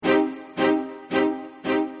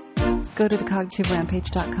Go to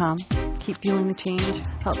thecognitiveRampage.com. Keep fueling the change.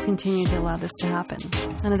 Help continue to allow this to happen.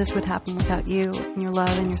 None of this would happen without you and your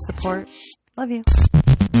love and your support. Love you.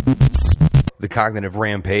 The Cognitive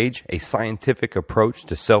Rampage, a scientific approach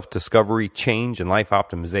to self-discovery, change, and life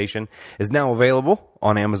optimization, is now available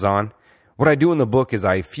on Amazon. What I do in the book is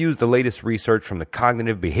I fuse the latest research from the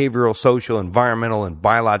cognitive, behavioral, social, environmental, and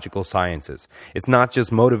biological sciences. It's not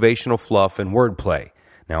just motivational fluff and wordplay.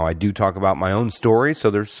 Now, I do talk about my own story, so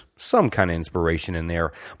there's some kind of inspiration in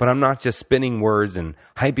there, but I'm not just spinning words and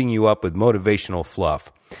hyping you up with motivational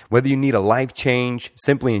fluff. Whether you need a life change,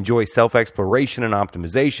 simply enjoy self-exploration and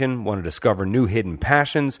optimization, want to discover new hidden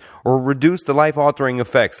passions, or reduce the life-altering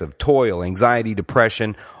effects of toil, anxiety,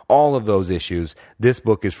 depression, all of those issues, this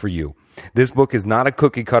book is for you. This book is not a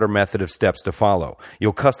cookie-cutter method of steps to follow.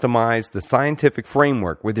 You'll customize the scientific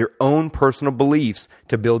framework with your own personal beliefs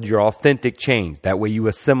to build your authentic change. That way you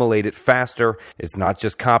assimilate it faster. It's not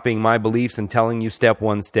just copying my beliefs and telling you step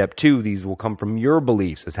one, step two. These will come from your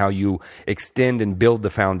beliefs as how you extend and build the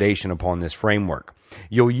foundation upon this framework.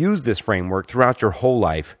 You'll use this framework throughout your whole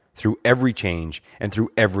life, through every change, and through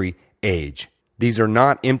every age. These are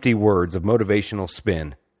not empty words of motivational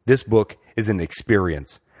spin. This book is an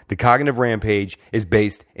experience. The Cognitive Rampage is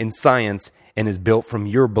based in science and is built from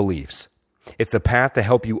your beliefs. It's a path to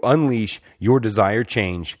help you unleash your desired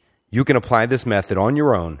change. You can apply this method on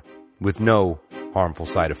your own with no harmful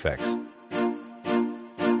side effects.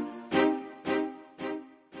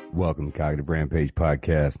 Welcome to Cognitive Rampage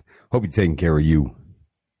Podcast. Hope you're taking care of you.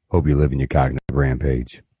 Hope you're living your cognitive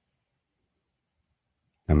rampage.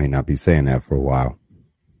 I may not be saying that for a while.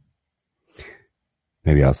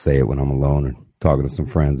 Maybe I'll say it when I'm alone or talking to some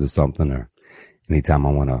friends or something, or anytime I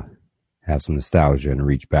want to have some nostalgia and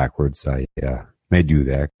reach backwards, I may do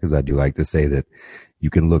that, because I do like to say that you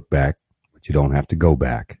can look back, but you don't have to go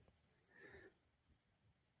back.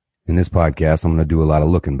 In this podcast, I'm going to do a lot of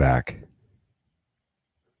looking back,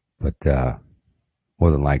 but more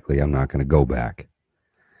than likely, I'm not going to go back.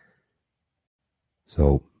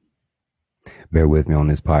 So bear with me on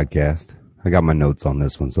this podcast. I got my notes on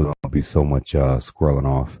this one, so don't be so much scrolling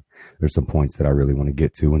off. There's some points that I really want to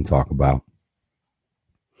get to and talk about.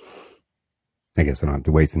 I guess I don't have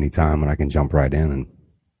to waste any time, and I can jump right in and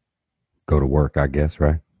go to work, I guess,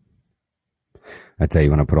 right? I tell you,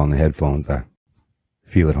 when I put on the headphones, I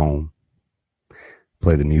feel at home.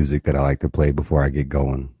 Play the music that I like to play before I get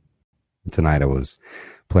going. Tonight I was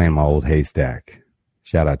playing my old Haystack.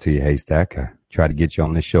 Shout out to you, Haystack. I tried to get you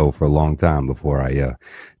on this show for a long time before I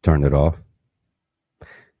turned it off.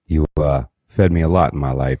 You fed me a lot in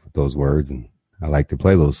my life with those words, and I like to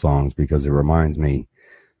play those songs because it reminds me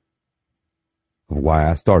of why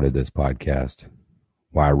I started this podcast,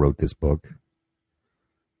 why I wrote this book,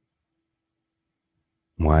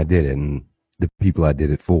 why I did it, and the people I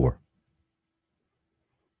did it for.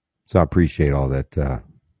 So I appreciate all that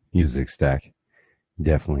music, Stack.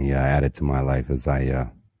 Definitely added to my life as I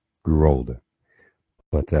grew older.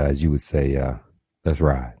 But as you would say, let's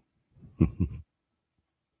ride.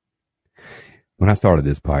 When I started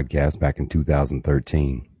this podcast back in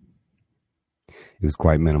 2013, it was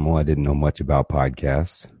quite minimal. I didn't know much about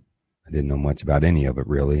podcasts. I didn't know much about any of it,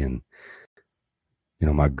 really. And, you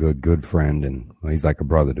know, my good friend, and well, he's like a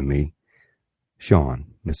brother to me, Sean,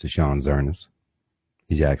 Mr. Sean Zernis.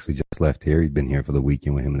 He actually just left here. He'd been here for the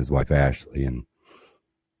weekend with him and his wife, Ashley. And,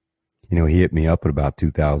 you know, he hit me up at about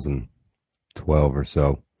 2012 or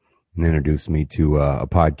so and introduced me to a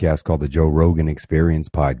podcast called the Joe Rogan Experience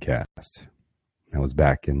Podcast. That was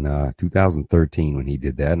back in 2013 when he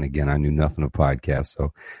did that. And again, I knew nothing of podcasts,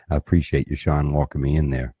 so I appreciate you, Sean, walking me in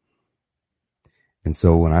there. And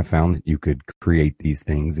so when I found that you could create these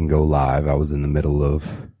things and go live, I was in the middle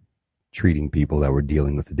of treating people that were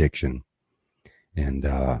dealing with addiction. And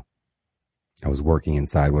I was working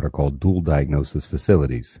inside what are called dual diagnosis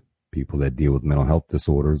facilities, people that deal with mental health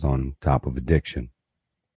disorders on top of addiction.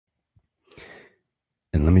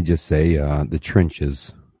 And let me just say, the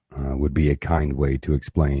trenches would be a kind way to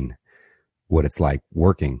explain what it's like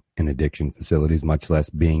working in addiction facilities, much less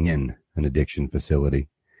being in an addiction facility.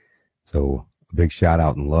 So a big shout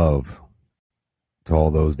out and love to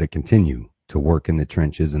all those that continue to work in the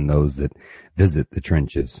trenches and those that visit the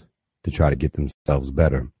trenches to try to get themselves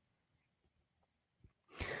better.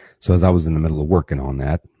 So as I was in the middle of working on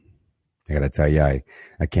that, I got to tell you,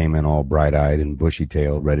 I came in all bright-eyed and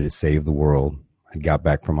bushy-tailed, ready to save the world. I got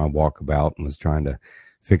back from my walkabout and was trying to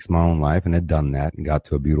fix my own life, and had done that and got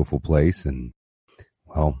to a beautiful place. And,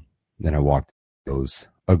 well, then I walked those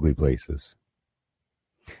ugly places.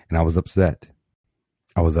 And I was upset.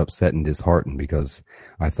 I was upset and disheartened because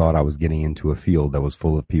I thought I was getting into a field that was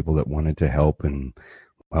full of people that wanted to help. And,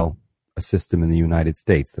 well, a system in the United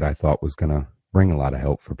States that I thought was going to bring a lot of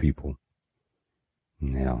help for people.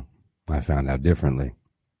 Now, I found out differently.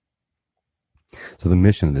 So the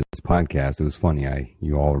mission of this podcast, it was funny.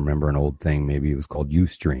 You all remember an old thing, maybe it was called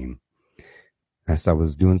Ustream. I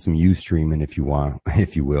was doing some Ustreaming, if you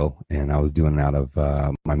will, and I was doing it out of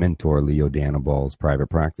my mentor, Leo Danabal's private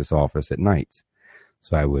practice office at night.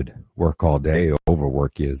 So I would work all day,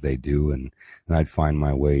 overwork you as they do, and I'd find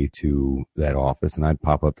my way to that office, and I'd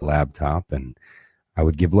pop up the laptop, and I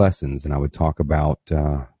would give lessons, and I would talk about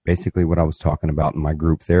basically what I was talking about in my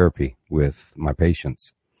group therapy with my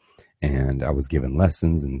patients. And I was giving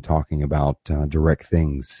lessons and talking about direct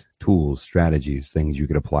things, tools, strategies, things you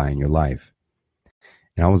could apply in your life.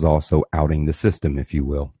 And I was also outing the system, if you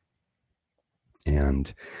will,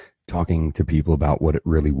 and talking to people about what it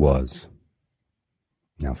really was.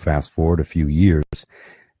 Now, fast forward a few years,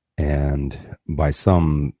 and by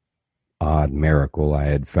some odd miracle, I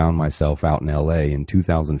had found myself out in LA in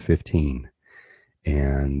 2015.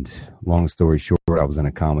 And long story short, I was in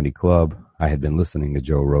a comedy club. I had been listening to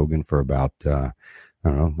Joe Rogan for about, I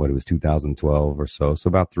don't know, what it was, 2012 or so. So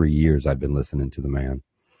about 3 years I'd been listening to the man.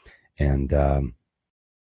 And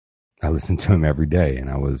I listened to him every day, and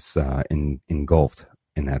I was engulfed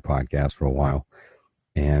in that podcast for a while.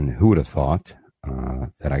 And who would have thought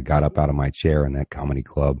that I got up out of my chair in that comedy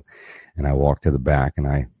club, and I walked to the back, and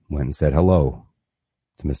I went and said hello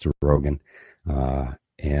to Mr. Rogan,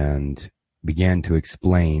 and began to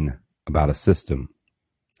explain about a system,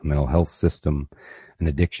 a mental health system, an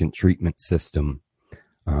addiction treatment system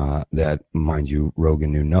that, mind you,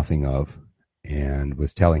 Rogan knew nothing of, and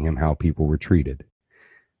was telling him how people were treated.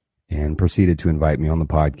 And proceeded to invite me on the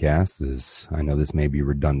podcast. As I know this may be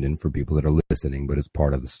redundant for people that are listening, but it's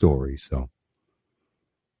part of the story. So,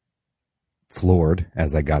 floored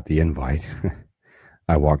as I got the invite,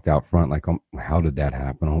 I walked out front like, oh, how did that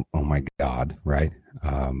happen? Oh my God, right?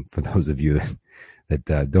 For those of you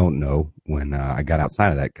that don't know, when I got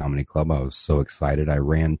outside of that comedy club, I was so excited. I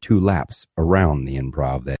ran 2 laps around the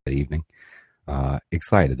Improv that evening,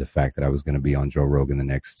 excited the fact that I was going to be on Joe Rogan the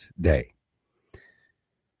next day.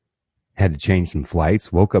 Had to change some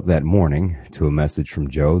flights, woke up that morning to a message from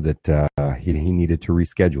Joe that he needed to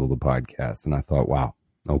reschedule the podcast. And I thought, wow,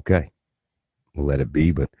 okay, we'll let it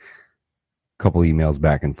be. But a couple emails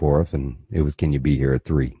back and forth, and it was, can you be here at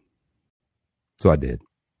 3? So I did.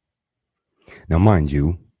 Now, mind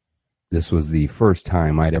you, this was the first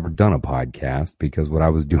time I'd ever done a podcast, because what I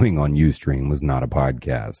was doing on Ustream was not a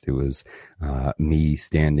podcast. It was me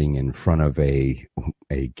standing in front of a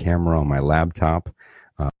camera on my laptop,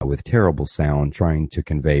 with terrible sound, trying to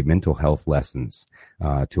convey mental health lessons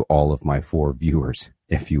to all of my 4 viewers,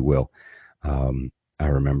 if you will. I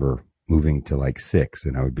remember moving to like 6,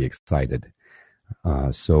 and I would be excited.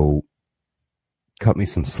 So cut me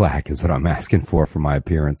some slack is what I'm asking for my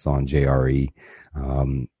appearance on JRE.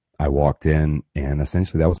 I walked in, and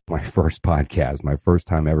essentially that was my first podcast. My first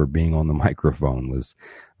time ever being on the microphone was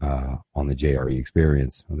on the JRE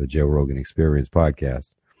Experience, or the Joe Rogan Experience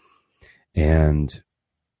Podcast. And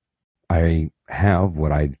I have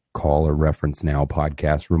what I call or reference now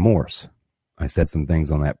podcast remorse. I said some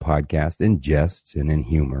things on that podcast in jest and in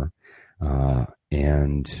humor,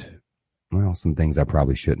 and, well, some things I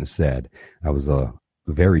probably shouldn't have said. I was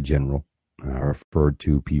very general. I referred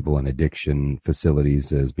to people in addiction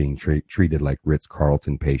facilities as being treated like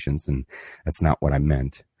Ritz-Carlton patients, and that's not what I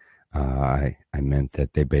meant. I meant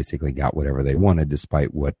that they basically got whatever they wanted,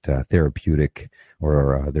 despite what therapeutic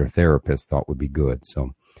or their therapist thought would be good.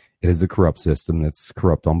 So it is a corrupt system that's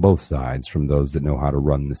corrupt on both sides, from those that know how to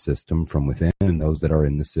run the system from within, and those that are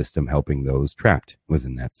in the system helping those trapped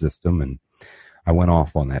within that system. And I went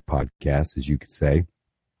off on that podcast, as you could say.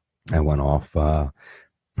 I went off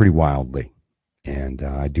pretty wildly. And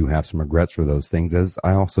I do have some regrets for those things, as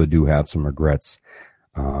I also do have some regrets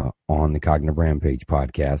on the Cognitive Rampage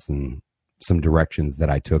podcast, and some directions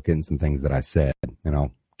that I took and some things that I said. And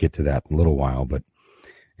I'll get to that in a little while. But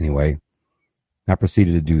anyway, I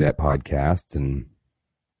proceeded to do that podcast and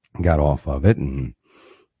got off of it and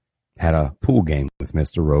had a pool game with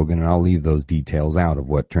Mr. Rogan. And I'll leave those details out of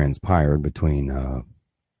what transpired between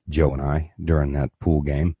Joe and I during that pool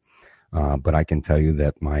game. But I can tell you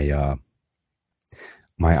that my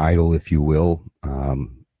idol, if you will,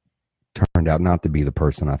 turned out not to be the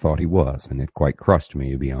person I thought he was. And it quite crushed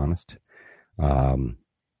me, to be honest.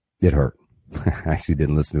 It hurt. I actually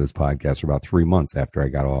didn't listen to his podcast for about 3 months after I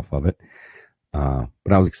got off of it.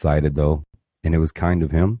 But I was excited, though, and it was kind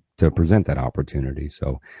of him to present that opportunity.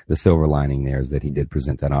 So the silver lining there is that he did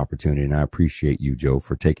present that opportunity, and I appreciate you, Joe,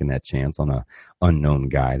 for taking that chance on a unknown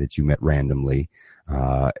guy that you met randomly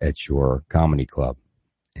at your comedy club.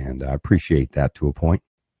 and I appreciate that to a point.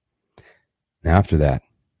 And after that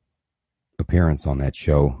appearance on that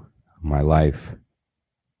show, my life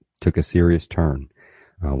took a serious turn.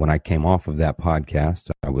 When I came off of that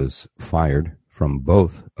podcast, I was fired from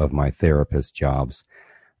both of my therapist jobs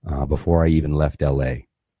before I even left LA.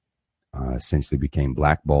 Essentially became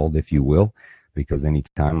blackballed, if you will, because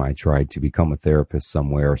anytime I tried to become a therapist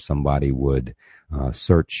somewhere, somebody would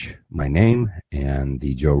search my name and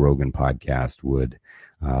the Joe Rogan podcast would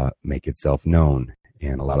make itself known.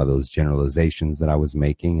 And a lot of those generalizations that I was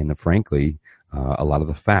making, and frankly, a lot of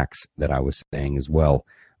the facts that I was saying as well,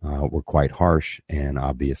 were quite harsh. And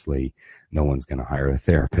obviously, no one's going to hire a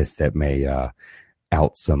therapist that may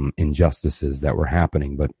out some injustices that were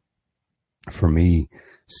happening. But for me,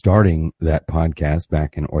 starting that podcast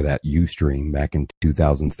or that Ustream back in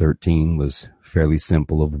 2013 was fairly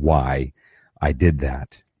simple of why I did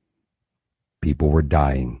that. People were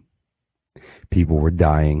dying. People were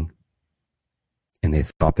dying, and they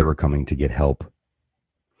thought they were coming to get help.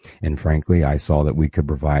 And frankly, I saw that we could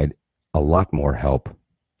provide a lot more help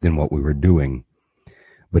than what we were doing.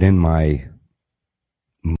 But in my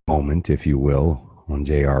moment, if you will, on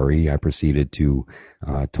JRE, I proceeded to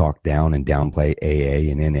talk down and downplay AA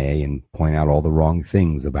and NA and point out all the wrong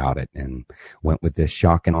things about it, and went with this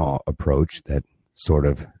shock and awe approach that sort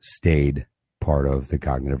of stayed part of the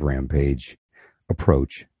cognitive rampage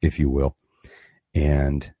approach, if you will.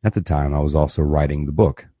 And at the time, I was also writing the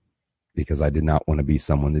book because I did not want to be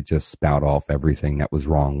someone that just spout off everything that was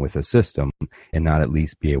wrong with the system and not at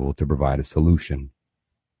least be able to provide a solution.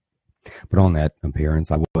 But on that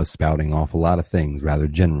appearance, I was spouting off a lot of things, rather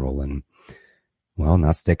general, and, well,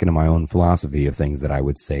 not sticking to my own philosophy of things that I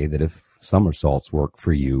would say that if somersaults work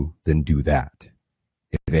for you, then do that.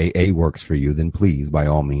 If AA works for you, then please, by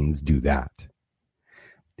all means, do that.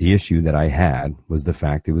 The issue that I had was the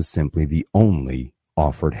fact it was simply the only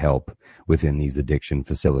offered help within these addiction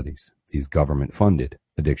facilities, these government-funded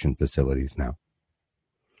addiction facilities now.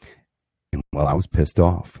 And, well, I was pissed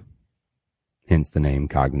off. Hence the name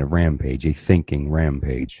Cognitive Rampage, a thinking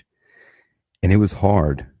rampage. And it was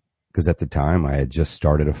hard because at the time I had just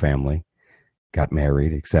started a family, got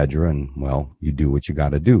married, etc. And, well, you do what you got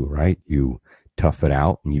to do, right? You tough it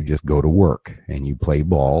out and you just go to work and you play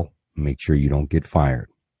ball and make sure you don't get fired.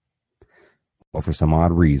 Well, for some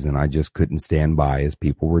odd reason, I just couldn't stand by as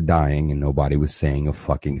people were dying and nobody was saying a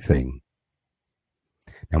fucking thing.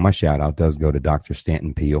 Now, my shout out does go to Dr.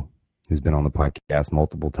 Stanton Peele, who's been on the podcast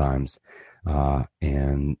multiple times.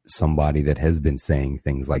 And somebody that has been saying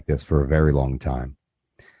things like this for a very long time.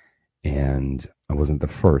 And I wasn't the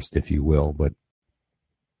first, if you will, but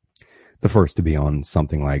the first to be on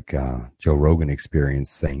something like Joe Rogan Experience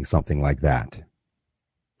saying something like that.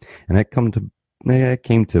 And that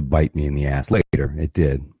came to bite me in the ass later. It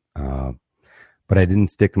did. But I didn't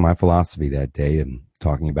stick to my philosophy that day and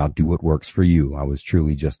talking about do what works for you. I was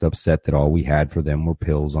truly just upset that all we had for them were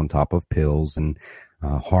pills on top of pills and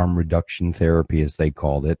harm reduction therapy, as they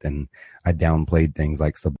called it, and I downplayed things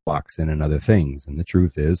like Suboxone and other things. And the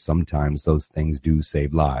truth is, sometimes those things do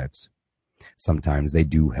save lives. Sometimes they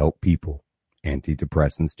do help people.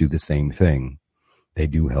 Antidepressants do the same thing. They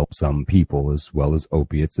do help some people as well as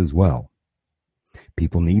opiates as well.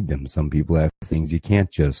 People need them. Some people have things you can't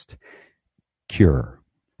just cure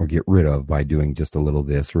or get rid of by doing just a little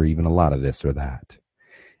this or even a lot of this or that.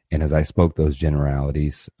 And as I spoke those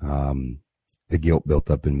generalities, the guilt built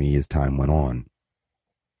up in me as time went on.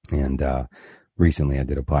 And recently I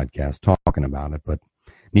did a podcast talking about it, but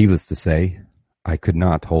needless to say, I could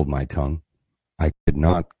not hold my tongue. I could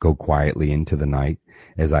not go quietly into the night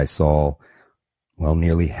as I saw, well,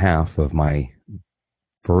 nearly half of my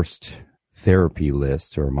first therapy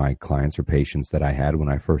list or my clients or patients that I had when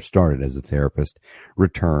I first started as a therapist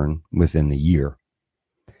return within the year.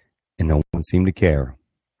 And no one seemed to care.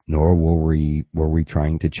 Nor were we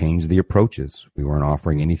trying to change the approaches. We weren't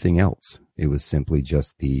offering anything else. It was simply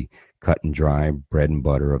just the cut and dry bread and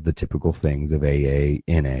butter of the typical things of AA,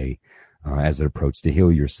 NA, as an approach to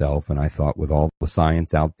heal yourself. And I thought with all the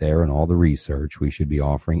science out there and all the research, we should be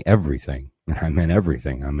offering everything. And I meant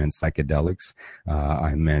everything. I meant psychedelics.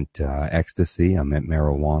 I meant ecstasy. I meant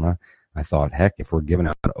marijuana. I thought, heck, if we're giving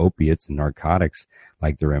out opiates and narcotics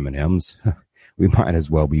like they're M&Ms, we might as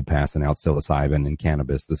well be passing out psilocybin and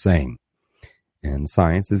cannabis the same. And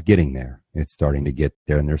science is getting there. It's starting to get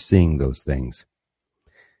there, and they're seeing those things.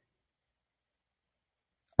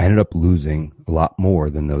 I ended up losing a lot more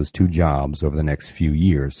than those 2 jobs over the next few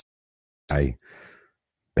years. I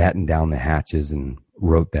battened down the hatches and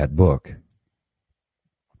wrote that book.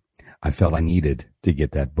 I felt I needed to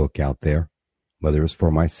get that book out there, whether it was for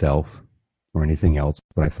myself or anything else,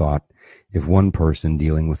 but I thought if one person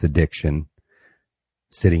dealing with addiction,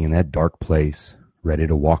 sitting in that dark place, ready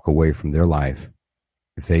to walk away from their life,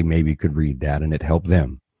 if they maybe could read that and it helped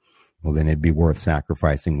them, well, then it'd be worth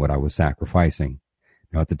sacrificing what I was sacrificing.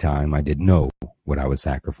 Now, at the time, I didn't know what I was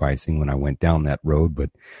sacrificing when I went down that road, but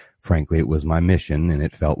frankly, it was my mission, and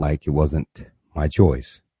it felt like it wasn't my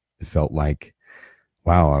choice. It felt like,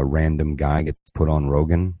 wow, a random guy gets put on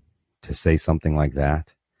Rogan to say something like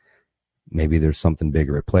that. Maybe there's something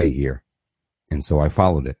bigger at play here. And so I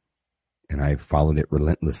followed it, and I followed it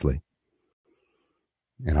relentlessly.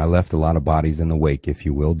 And I left a lot of bodies in the wake, if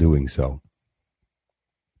you will, doing so.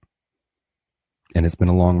 And it's been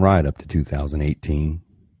a long ride up to 2018.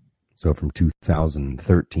 So from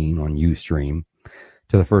 2013 on Ustream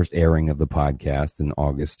to the first airing of the podcast in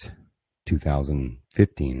August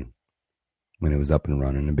 2015 when it was up and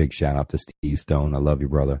running. A big shout out to Steve Stone. I love you,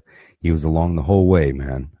 brother. He was along the whole way,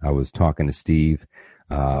 man. I was talking to Steve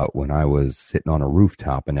when I was sitting on a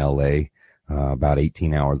rooftop in L.A., about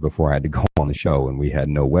 18 hours before I had to go on the show, and we had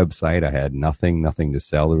no website. I had nothing to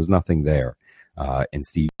sell. There was nothing there. And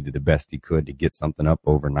Steve did the best he could to get something up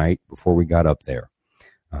overnight before we got up there.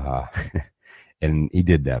 And he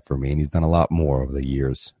did that for me, and he's done a lot more over the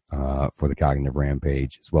years for the Cognitive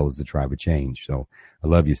Rampage as well as the Tribe of Change. So I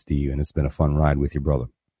love you, Steve, and it's been a fun ride with your brother.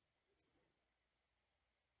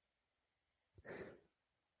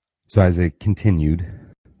 So as it continued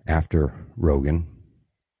after Rogan,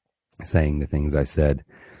 saying the things I said,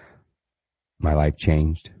 my life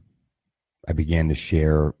changed. I began to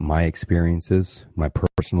share my experiences, my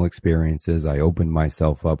personal experiences. I opened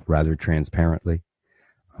myself up rather transparently.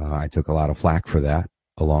 I took a lot of flack for that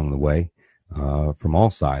along the way, from all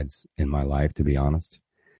sides in my life, to be honest,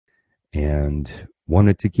 and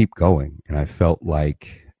wanted to keep going. And I felt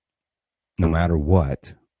like no matter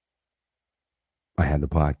what, I had the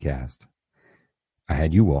podcast. I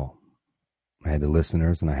had you all. I had the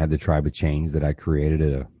listeners, and I had the Tribe of Change that I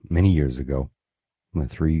created many years ago.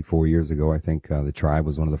 3-4 years ago, I think the Tribe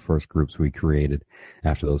was one of the first groups we created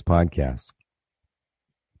after those podcasts.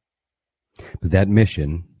 But that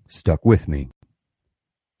mission stuck with me.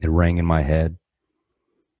 It rang in my head,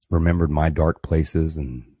 remembered my dark places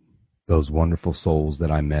and those wonderful souls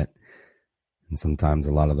that I met, and sometimes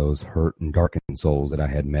a lot of those hurt and darkened souls that I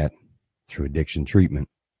had met through addiction treatment.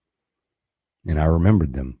 And I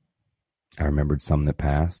remembered them. I remembered some that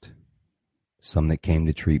passed, some that came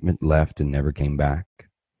to treatment, left, and never came back.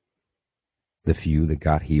 The few that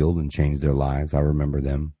got healed and changed their lives, I remember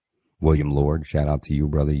them. William Lord, shout out to you,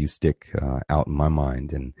 brother. You stick out in my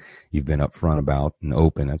mind, and you've been upfront about and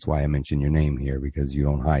open. That's why I mention your name here, because you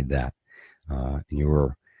don't hide that. And you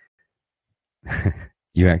were,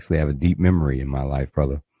 you actually have a deep memory in my life,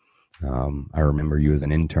 brother. I remember you as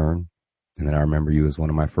an intern, and then I remember you as one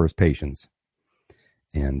of my first patients.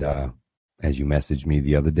 And as you messaged me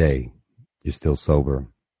the other day, you're still sober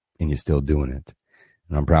and you're still doing it.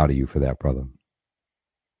 And I'm proud of you for that, brother.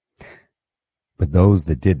 But those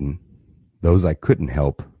that didn't, those I couldn't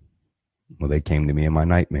help, well, they came to me in my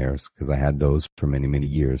nightmares, because I had those for many, many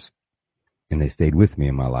years. And they stayed with me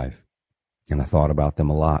in my life. And I thought about them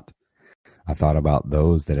a lot. I thought about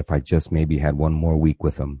those that if I just maybe had one more week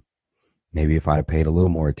with them, maybe if I had paid a little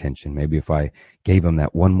more attention, maybe if I gave them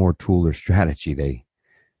that one more tool or strategy, they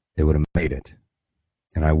would have made it.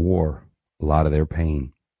 And I wore a lot of their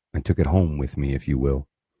pain and took it home with me, if you will.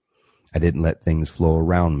 I didn't let things flow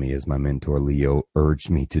around me as my mentor Leo urged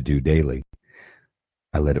me to do daily.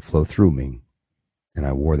 I let it flow through me, and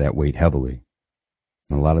I wore that weight heavily.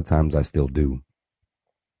 And a lot of times I still do.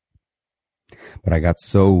 But I got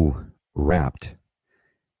so wrapped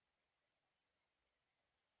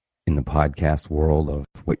in the podcast world of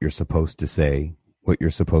what you're supposed to say, what you're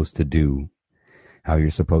supposed to do, how you're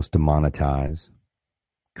supposed to monetize,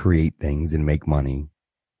 create things and make money.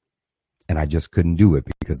 And I just couldn't do it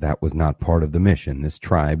because that was not part of the mission. This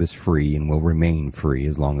tribe is free and will remain free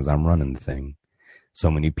as long as I'm running the thing. So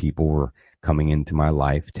many people were coming into my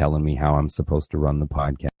life telling me how I'm supposed to run the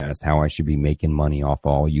podcast, how I should be making money off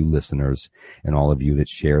all you listeners and all of you that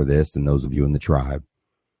share this and those of you in the tribe.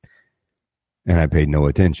 And I paid no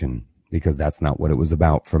attention because that's not what it was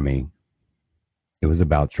about for me. It was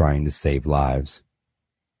about trying to save lives,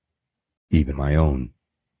 even my own.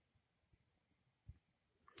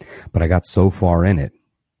 But I got so far in it,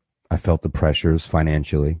 I felt the pressures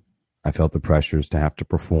financially. I felt the pressures to have to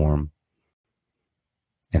perform,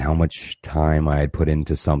 and how much time I had put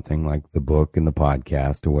into something like the book and the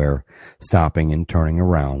podcast, to where stopping and turning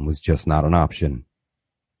around was just not an option.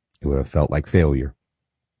 It would have felt like failure.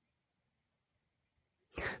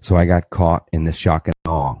 So I got caught in the shock and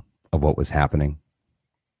awe of what was happening.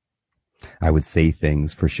 I would say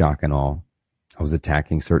things for shock and awe. I was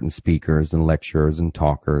attacking certain speakers and lecturers and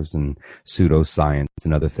talkers and pseudoscience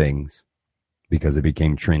and other things because it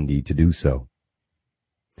became trendy to do so.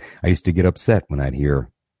 I used to get upset when I'd hear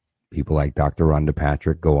people like Dr. Rhonda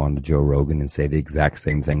Patrick go on to Joe Rogan and say the exact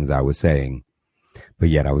same things I was saying, but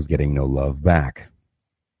yet I was getting no love back.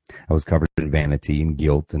 I was covered in vanity and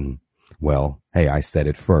guilt and, well, hey, I said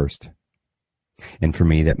it first. And for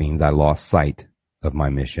me, that means I lost sight of my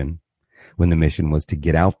mission when the mission was to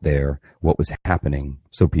get out there what was happening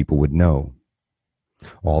so people would know.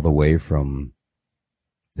 All the way from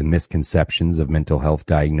the misconceptions of mental health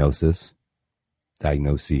diagnoses,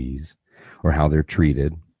 or how they're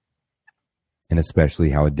treated, and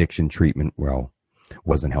especially how addiction treatment, well,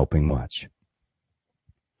 wasn't helping much.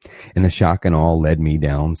 And the shock and awe led me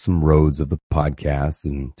down some roads of the podcast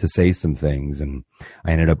and to say some things, and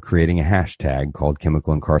I ended up creating a hashtag called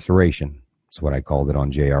chemical incarceration. It's what I called it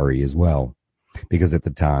on JRE as well, because at the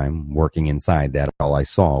time, working inside that, all I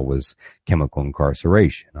saw was chemical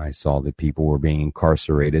incarceration. I saw that people were being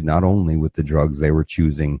incarcerated not only with the drugs they were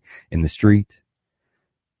choosing in the street,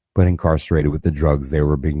 but incarcerated with the drugs they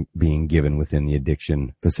were being given within the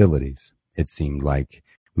addiction facilities. It seemed like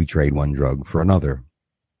we trade one drug for another,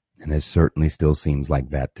 and it certainly still seems like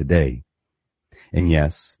that today. And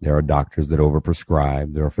yes, there are doctors that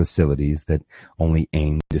overprescribe. There are facilities that only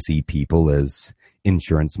aim to see people as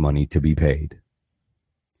insurance money to be paid.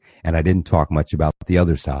 And I didn't talk much about the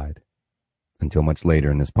other side until much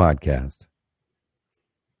later in this podcast.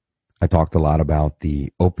 I talked a lot about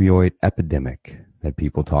the opioid epidemic that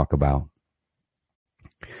people talk about,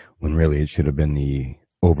 when really it should have been the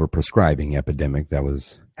overprescribing epidemic that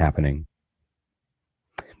was happening.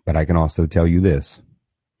 But I can also tell you this,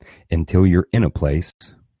 until you're in a place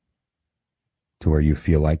to where you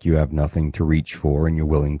feel like you have nothing to reach for and you're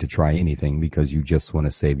willing to try anything because you just want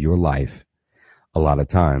to save your life, a lot of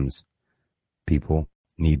times people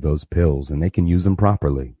need those pills and they can use them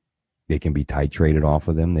properly. They can be titrated off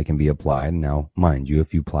of them. They can be applied. Now, mind you,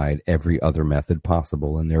 if you applied every other method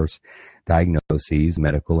possible, and there's diagnoses,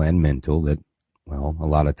 medical and mental, that, well, a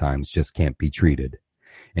lot of times just can't be treated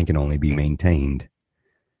and can only be maintained.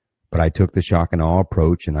 But I took the shock and awe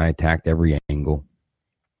approach and I attacked every angle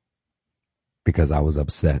because I was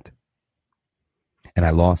upset. And I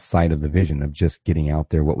lost sight of the vision of just getting out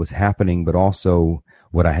there what was happening, but also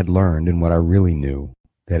what I had learned and what I really knew,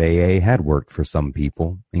 that AA had worked for some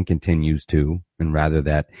people and continues to, and rather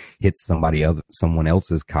that hits someone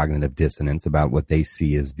else's cognitive dissonance about what they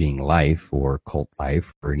see as being life or cult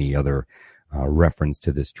life or any other reference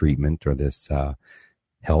to this treatment or this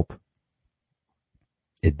help.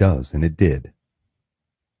 It does, and it did.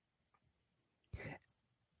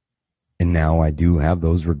 And now I do have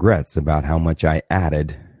those regrets about how much I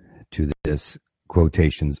added to this,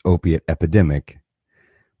 quotations, opiate epidemic,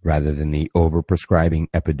 rather than the overprescribing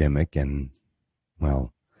epidemic and,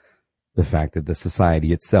 well, the fact that the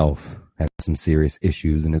society itself has some serious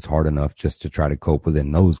issues and it's hard enough just to try to cope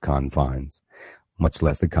within those confines, much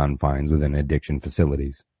less the confines within addiction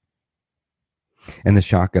facilities. And the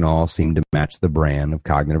shock and awe seemed to match the brand of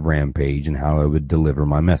Cognitive Rampage and how I would deliver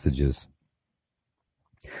my messages.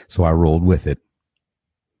 So I rolled with it.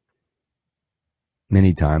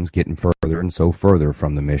 Many times getting further and so further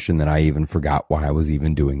from the mission that I even forgot why I was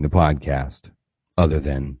even doing the podcast, other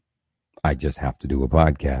than I just have to do a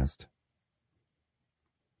podcast.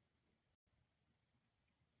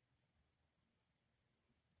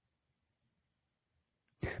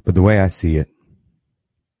 But the way I see it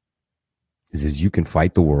is you can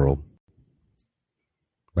fight the world,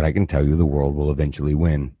 but I can tell you the world will eventually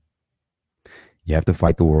win. You have to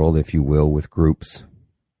fight the world, if you will, with groups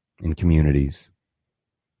and communities.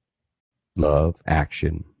 Love,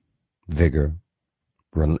 action, vigor,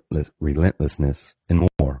 relentlessness, and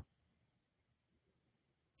more.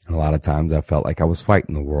 And a lot of times I felt like I was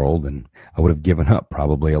fighting the world, and I would have given up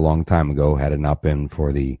probably a long time ago had it not been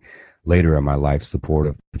for the later in my life support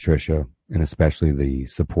of Patricia, and especially the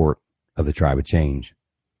support of the Tribe of Change.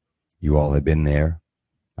 You all had been there.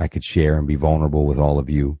 I could share and be vulnerable with all of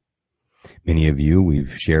you. Many of you,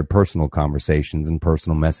 we've shared personal conversations and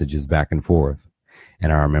personal messages back and forth,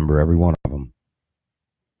 and I remember every one of them.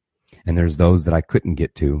 And there's those that I couldn't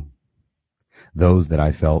get to, those that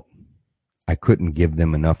I felt I couldn't give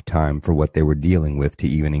them enough time for what they were dealing with to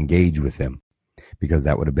even engage with them, because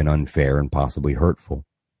that would have been unfair and possibly hurtful.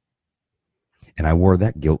 And I wore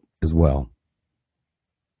that guilt as well.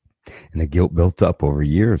 And the guilt built up over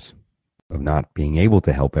years of not being able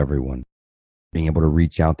to help everyone, being able to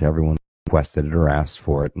reach out to everyone who requested it or asked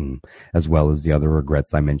for it, and as well as the other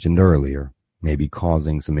regrets I mentioned earlier, maybe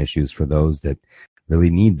causing some issues for those that really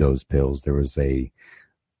need those pills. There was a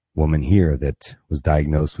woman here that was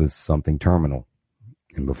diagnosed with something terminal.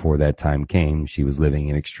 And before that time came, she was living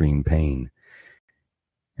in extreme pain.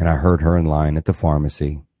 And I heard her in line at the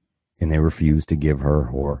pharmacy, and they refused to give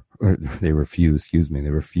her, they refused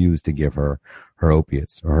to give her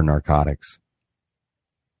opiates or her narcotics.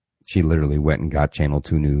 She literally went and got Channel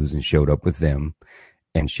 2 News and showed up with them,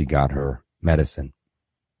 and she got her medicine.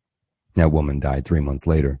 That woman died 3 months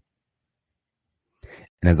later.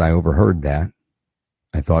 And as I overheard that,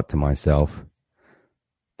 I thought to myself,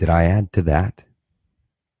 did I add to that?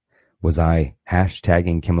 Was I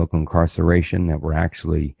hashtagging chemical incarceration that were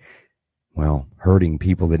actually, hurting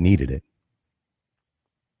people that needed it?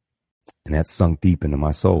 And that sunk deep into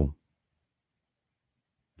my soul.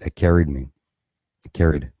 That carried me. It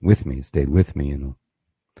carried with me, it stayed with me.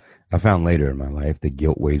 I found later in my life that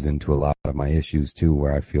guilt weighs into a lot of my issues too,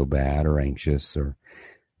 where I feel bad or anxious or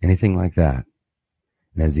anything like that.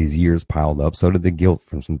 And as these years piled up, so did the guilt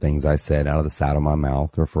from some things I said out of the side of my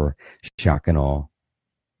mouth or for shock and awe,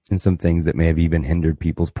 and some things that may have even hindered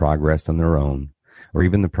people's progress on their own, or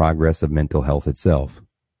even the progress of mental health itself.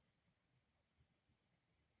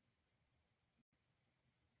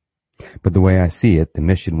 But the way I see it, the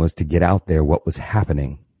mission was to get out there what was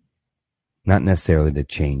happening, not necessarily to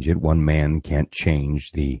change it. One man can't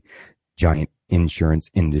change the giant insurance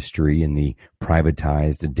industry and the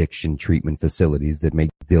privatized addiction treatment facilities that make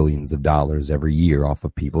billions of dollars every year off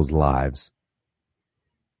of people's lives.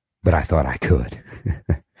 But I thought I could.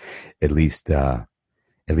 At least I'd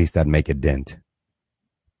make a dent.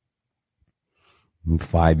 In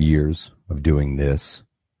 5 years of doing this,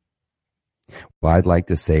 I'd like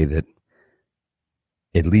to say that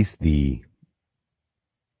at least the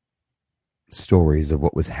stories of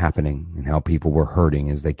what was happening and how people were hurting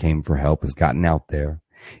as they came for help has gotten out there,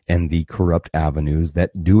 and the corrupt avenues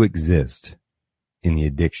that do exist in the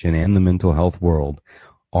addiction and the mental health world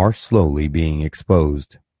are slowly being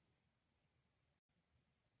exposed.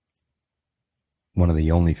 One of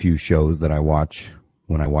the only few shows that I watch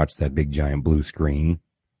when I watch that big giant blue screen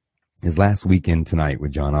is Last Weekend Tonight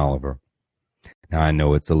with John Oliver. Now, I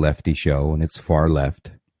know it's a lefty show and it's far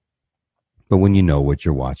left, but when you know what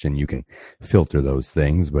you're watching, you can filter those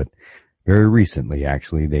things. But very recently,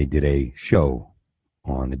 actually, they did a show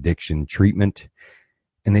on addiction treatment,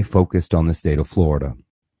 and they focused on the state of Florida.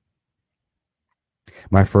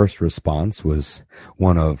 My first response was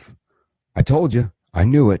one of, I told you, I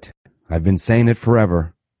knew it. I've been saying it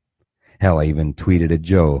forever. Hell, I even tweeted at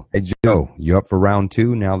Joe, hey, Joe, you up for round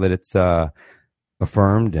 2 now that it's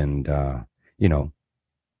affirmed? And,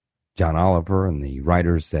 John Oliver and the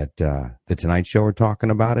writers at The Tonight Show are talking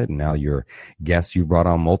about it. And now your guests you brought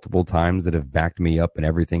on multiple times that have backed me up in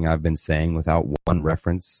everything I've been saying without one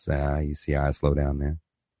reference. You see how I slow down there?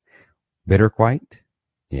 Bitter quite?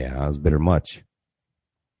 Yeah, I was bitter much.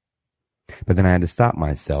 But then I had to stop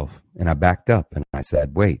myself, and I backed up and I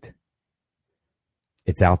said, wait,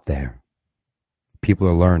 it's out there. People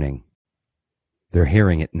are learning. They're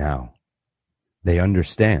hearing it now. They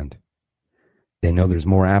understand. They know there's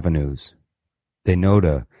more avenues. They know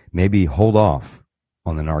to maybe hold off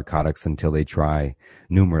on the narcotics until they try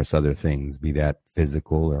numerous other things, be that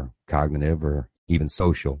physical or cognitive or even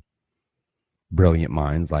social. Brilliant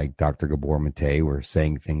minds like Dr. Gabor Mate were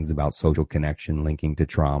saying things about social connection linking to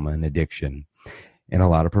trauma and addiction. And a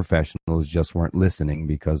lot of professionals just weren't listening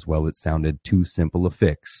because, it sounded too simple a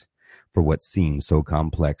fix for what seems so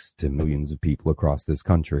complex to millions of people across this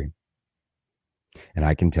country. And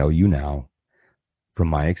I can tell you now, from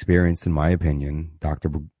my experience and my opinion, Dr.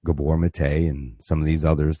 Gabor Mate and some of these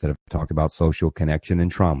others that have talked about social connection and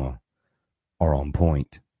trauma are on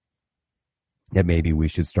point. That maybe we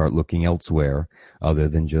should start looking elsewhere other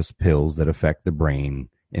than just pills that affect the brain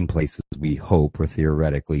in places we hope or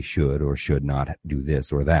theoretically should or should not do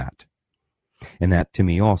this or that. And that to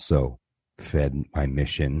me also fed my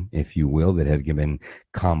mission, if you will, that had been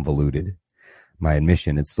convoluted. My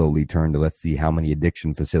admission had slowly turned to let's see how many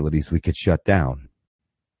addiction facilities we could shut down.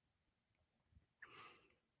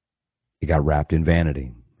 It got wrapped in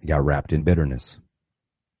vanity. It got wrapped in bitterness.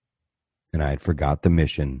 And I had forgot the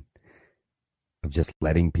mission of just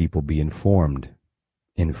letting people be informed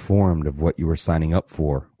of what you were signing up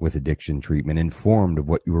for with addiction treatment, informed of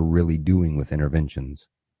what you were really doing with interventions.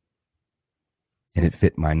 And it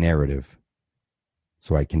fit my narrative.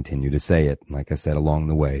 So I continue to say it. Like I said, along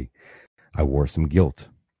the way, I wore some guilt.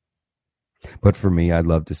 But for me, I'd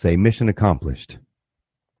love to say mission accomplished.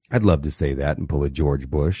 I'd love to say that and pull a George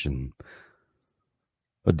Bush and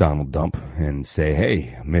a Donald Dump and say,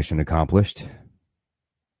 hey, mission accomplished.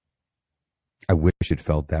 I wish it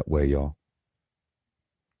felt that way, y'all.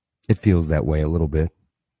 It feels that way a little bit,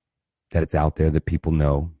 that it's out there, that people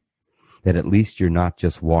know, that at least you're not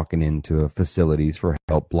just walking into facilities for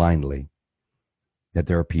help blindly, that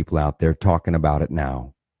there are people out there talking about it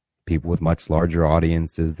now, people with much larger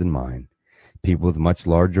audiences than mine, people with much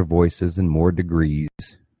larger voices and more degrees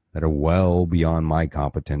that are well beyond my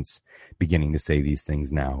competence beginning to say these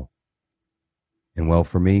things now. And well,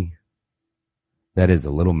 for me, that is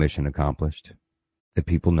a little mission accomplished, that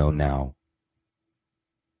people know now.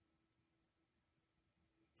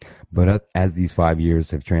 But as these 5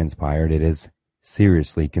 years have transpired, it has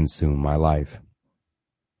seriously consumed my life.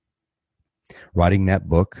 Writing that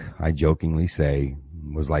book, I jokingly say,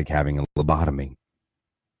 was like having a lobotomy.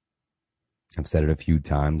 I've said it a few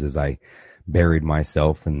times as I buried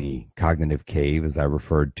myself in the cognitive cave, as I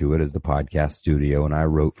referred to it as the podcast studio, and I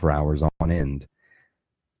wrote for hours on end.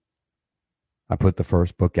 I put the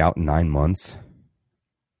first book out in 9 months,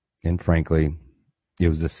 and frankly, it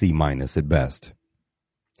was a C- at best.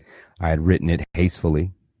 I had written it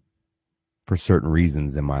hastily for certain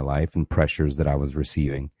reasons in my life and pressures that I was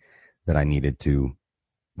receiving that I needed to,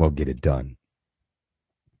 get it done.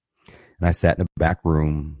 And I sat in a back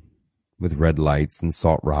room with red lights and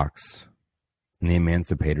salt rocks and the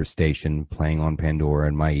Emancipator station playing on Pandora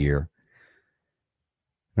in my ear.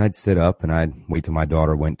 And I'd sit up and I'd wait till my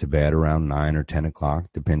daughter went to bed around 9 or 10 o'clock,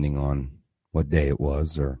 depending on what day it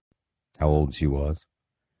was or how old she was.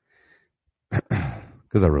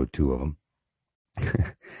 Because I wrote 2 of them.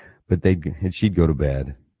 But she'd go to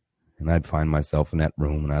bed, and I'd find myself in that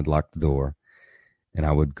room, and I'd lock the door, and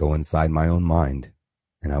I would go inside my own mind,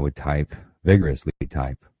 and I would vigorously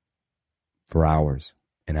type, for hours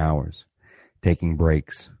and hours, taking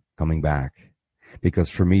breaks, coming back. Because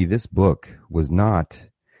for me, this book was not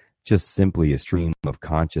just simply a stream of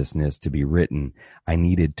consciousness to be written. I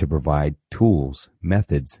needed to provide tools,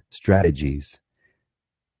 methods, strategies,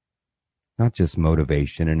 not just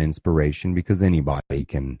motivation and inspiration, because anybody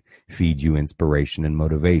can feed you inspiration and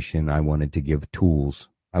motivation. I wanted to give tools.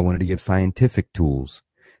 I wanted to give scientific tools,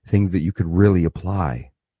 things that you could really apply.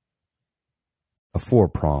 A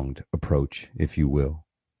 4-pronged approach, if you will.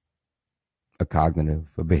 A cognitive,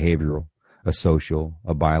 a behavioral, a social,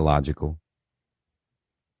 a biological.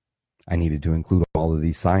 I needed to include all of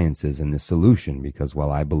these sciences in this solution because,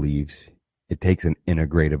 I believe it takes an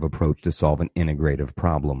integrative approach to solve an integrative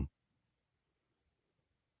problem.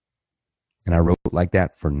 And I wrote like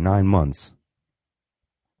that for 9 months.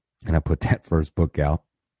 And I put that first book out.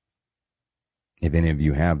 If any of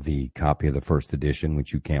you have the copy of the first edition,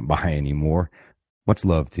 which you can't buy anymore, much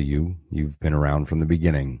love to you. You've been around from the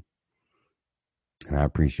beginning. And I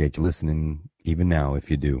appreciate you listening even now if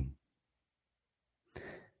you do.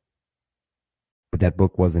 But that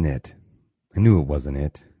book wasn't it. I knew it wasn't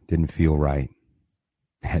it. Didn't feel right.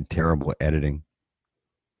 It had terrible editing.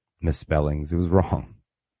 Misspellings. It was wrong.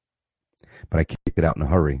 But I kicked it out in a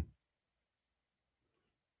hurry.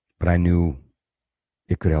 But I knew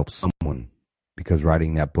it could help someone because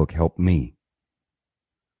writing that book helped me.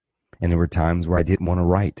 And there were times where I didn't want to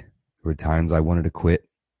write. There were times I wanted to quit,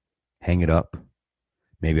 hang it up.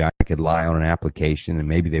 Maybe I could lie on an application and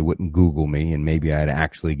maybe they wouldn't Google me and maybe I'd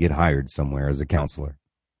actually get hired somewhere as a counselor.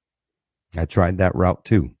 I tried that route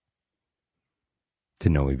too, to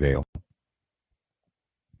no avail.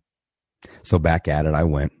 So back at it I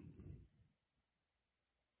went.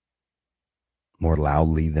 More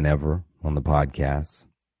loudly than ever on the podcasts.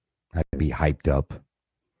 I'd be hyped up,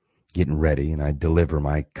 getting ready, and I'd deliver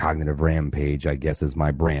my cognitive rampage, I guess as my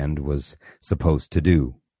brand was supposed to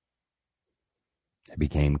do. I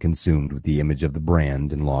became consumed with the image of the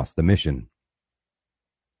brand and lost the mission.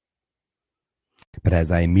 But as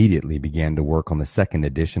I immediately began to work on the second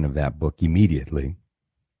edition of that book, I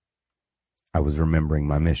was remembering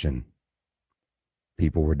my mission.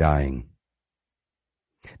 People were dying.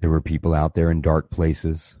 There were people out there in dark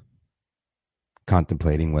places,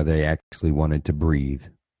 contemplating whether they actually wanted to breathe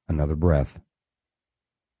another breath.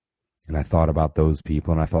 And I thought about those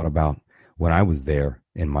people, and I thought about when I was there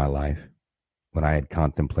in my life, when I had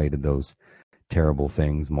contemplated those terrible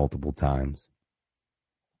things multiple times.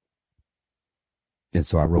 And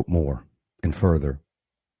so I wrote more and further.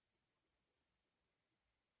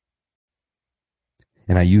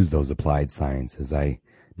 And I used those applied sciences. I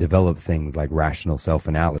developed things like rational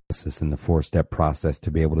self-analysis and the 4-step process to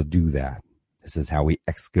be able to do that. This is how we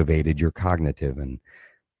excavated your cognitive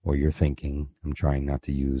or your thinking. I'm trying not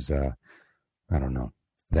to use, that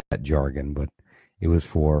jargon, but it was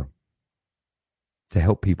to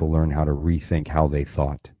help people learn how to rethink how they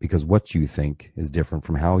thought, because what you think is different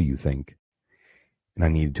from how you think. And I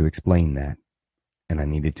needed to explain that. And I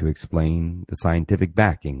needed to explain the scientific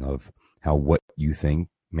backing of how what you think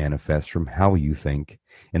manifests from how you think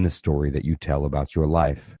in the story that you tell about your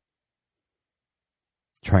life.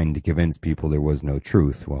 Trying to convince people there was no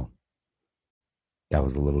truth, well, that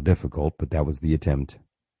was a little difficult, but that was the attempt.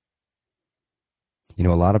 You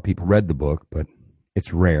know, a lot of people read the book, but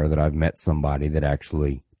it's rare that I've met somebody that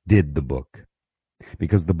actually did the book.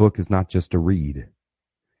 Because the book is not just a read.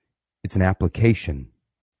 It's an application.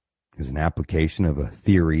 It was an application of a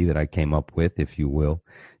theory that I came up with, if you will,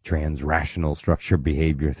 trans-rational structure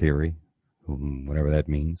behavior theory, whatever that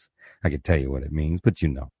means. I could tell you what it means, but you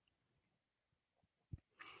know.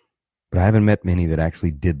 But I haven't met many that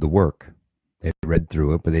actually did the work. They read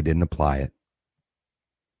through it, but they didn't apply it.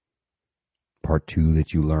 Part 2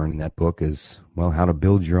 that you learn in that book is, well, how to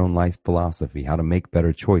build your own life philosophy, how to make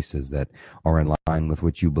better choices that are in line with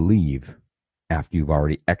what you believe after you've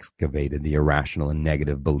already excavated the irrational and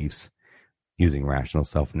negative beliefs using rational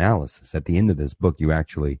self-analysis. At the end of this book, you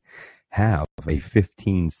actually have a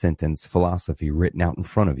 15-sentence philosophy written out in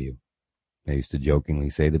front of you. I used to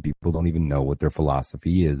jokingly say that people don't even know what their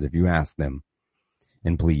philosophy is if you ask them.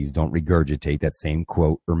 And please don't regurgitate that same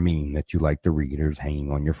quote or meme that you like to read or is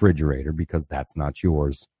hanging on your refrigerator, because that's not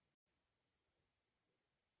yours.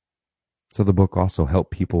 So the book also helped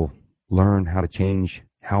people learn how to change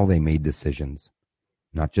how they made decisions,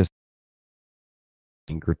 not just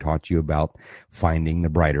think or taught you about finding the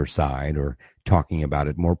brighter side or talking about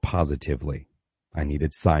it more positively. I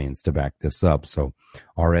needed science to back this up. So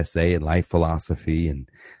RSA and life philosophy and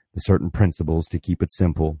the certain principles to keep it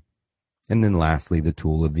simple. And then lastly, the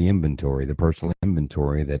tool of the inventory, the personal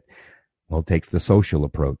inventory that, well, takes the social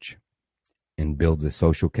approach and builds a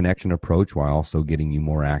social connection approach while also getting you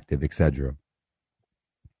more active, etc.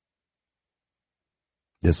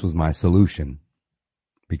 This was my solution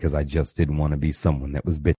because I just didn't want to be someone that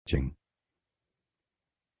was bitching.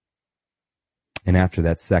 And after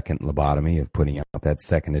that second lobotomy of putting out that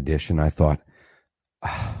second edition, I thought,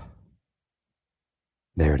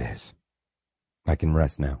 there it is. I can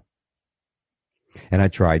rest now. And I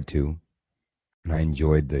tried to, and I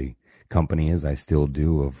enjoyed the company, as I still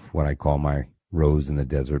do, of what I call my Rose in the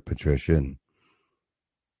Desert Patricia, and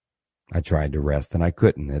I tried to rest, and I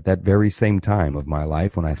couldn't. At that very same time of my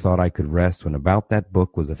life when I thought I could rest, when about that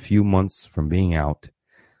book was a few months from being out,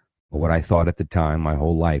 or what I thought at the time my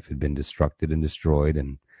whole life had been destructed and destroyed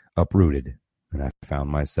and uprooted, and I found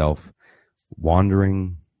myself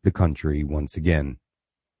wandering the country once again,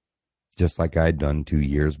 just like I had done 2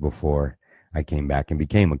 years before I came back and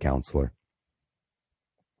became a counselor.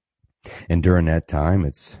 And during that time,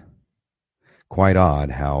 it's quite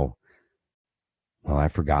odd how, well, I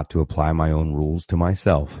forgot to apply my own rules to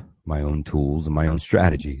myself, my own tools and my own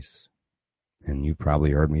strategies. And you've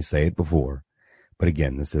probably heard me say it before. But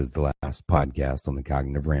again, this is the last podcast on the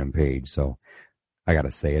Cognitive Rampage, so I got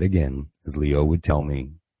to say it again, as Leo would tell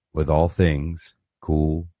me, with all things,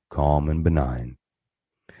 cool, calm, and benign.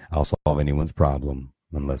 I'll solve anyone's problem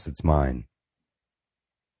unless it's mine.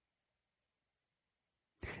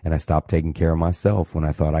 And I stopped taking care of myself when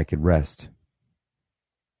I thought I could rest.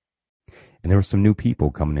 And there were some new people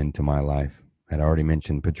coming into my life. I'd already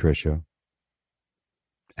mentioned Patricia.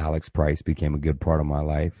 Alex Price became a good part of my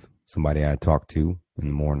life, somebody I talked to in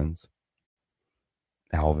the mornings.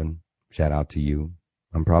 Alvin, shout out to you.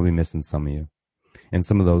 I'm probably missing some of you. And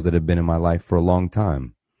some of those that have been in my life for a long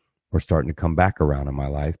time were starting to come back around in my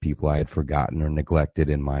life, people I had forgotten or neglected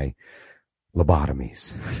in my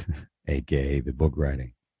lobotomies, aka the book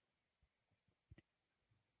writing.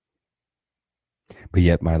 But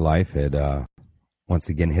yet my life had once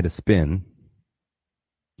again hit a spin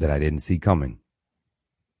that I didn't see coming.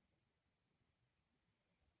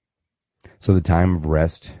 So the time of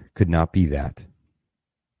rest could not be that.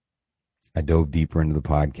 I dove deeper into the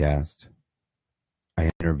podcast. I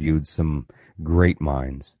interviewed some great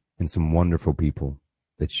minds and some wonderful people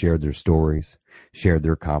that shared their stories, shared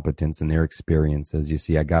their competence and their experiences. You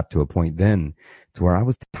see, I got to a point then to where I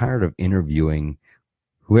was tired of interviewing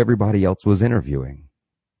who everybody else was interviewing.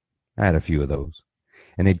 I had a few of those.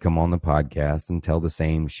 And they'd come on the podcast and tell the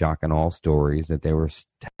same shock and awe stories that they were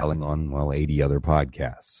telling on, 80 other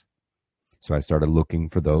podcasts. So I started looking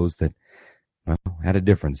for those that had a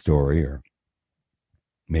different story or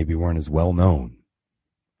maybe weren't as well known,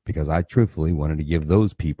 because I truthfully wanted to give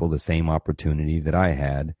those people the same opportunity that I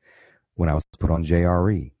had when I was put on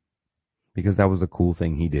JRE, because that was a cool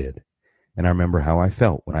thing he did. And I remember how I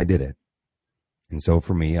felt when I did it. And so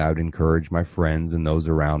for me, I would encourage my friends and those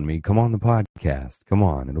around me, come on the podcast, come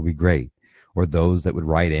on, it'll be great. Or those that would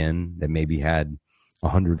write in that maybe had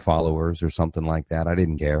 100 followers or something like that. I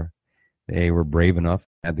didn't care. They were brave enough,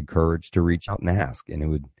 had the courage to reach out and ask. And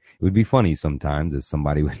it would be funny sometimes as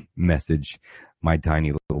somebody would message my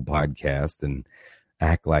tiny little podcast and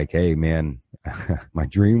act like, hey, man, my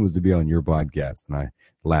dream was to be on your podcast. And I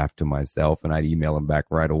laughed to myself, and I'd email them back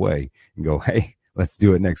right away and go, hey, let's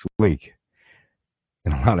do it next week.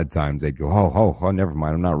 And a lot of times they'd go, oh, never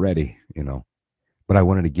mind, I'm not ready, But I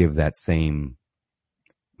wanted to give that same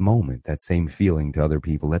moment, that same feeling to other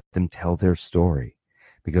people. Let them tell their story,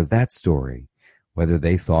 because that story, whether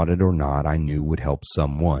they thought it or not, I knew would help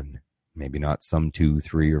someone. Maybe not some 2,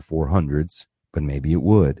 3, or 400s, but maybe it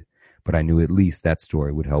would. But I knew at least that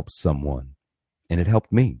story would help someone. And it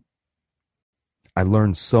helped me. I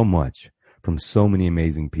learned so much from so many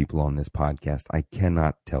amazing people on this podcast. I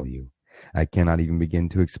cannot tell you. I cannot even begin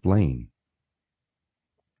to explain.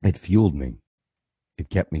 It fueled me. It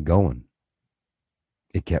kept me going.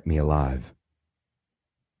 It kept me alive.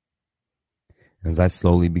 As I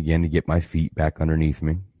slowly began to get my feet back underneath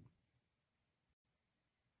me,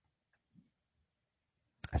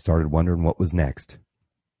 I started wondering what was next.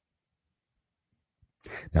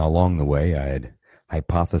 Now, along the way, I had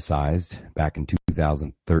hypothesized back in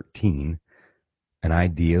 2013 an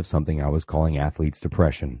idea of something I was calling athlete's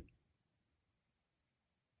depression.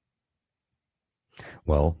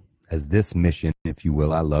 Well, as this mission, if you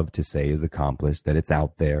will, I love to say is accomplished, that it's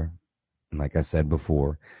out there, and like I said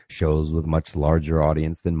before, shows with much larger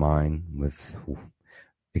audience than mine, with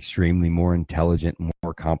extremely more intelligent,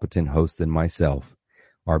 more competent hosts than myself,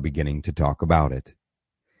 are beginning to talk about it.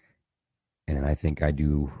 And I think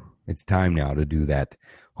it's time now to do that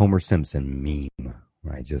Homer Simpson meme,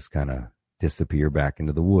 where I just kind of disappear back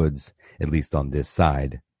into the woods, at least on this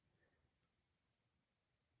side.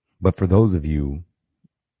 But for those of you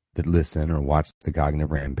that listen or watch the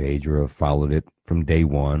Cognitive Rampage or have followed it from day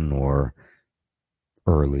one or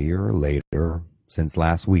earlier or later since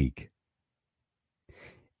last week,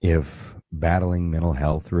 if battling mental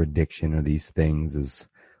health or addiction or these things is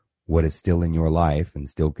what is still in your life and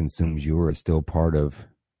still consumes you or is still part of,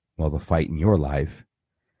 the fight in your life,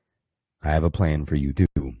 I have a plan for you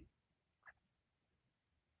too.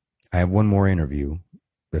 I have one more interview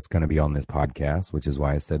that's going to be on this podcast, which is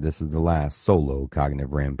why I said this is the last solo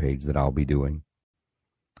Cognitive Rampage that I'll be doing.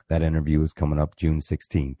 That interview is coming up June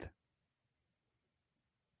 16th.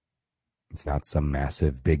 It's not some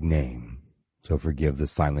massive big name, so forgive the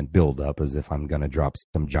silent build-up as if I'm going to drop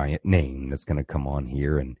some giant name that's going to come on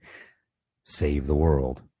here and save the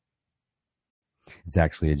world. It's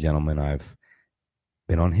actually a gentleman I've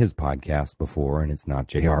been on his podcast before, and it's not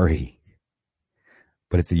JRE.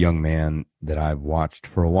 But it's a young man that I've watched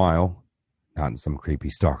for a while, not in some creepy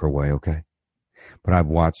stalker way, okay? But I've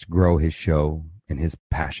watched grow his show and his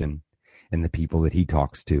passion and the people that he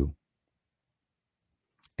talks to.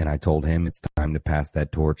 And I told him it's time to pass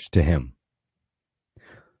that torch to him.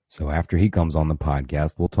 So after he comes on the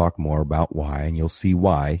podcast, we'll talk more about why, and you'll see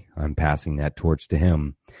why I'm passing that torch to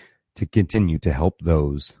him to continue to help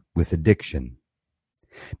those with addiction.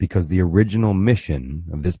 Because the original mission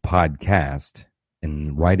of this podcast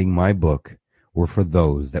and writing my book were for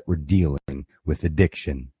those that were dealing with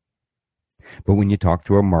addiction. But when you talk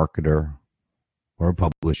to a marketer or a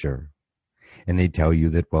publisher and they tell you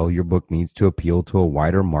that, your book needs to appeal to a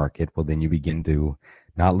wider market, then you begin to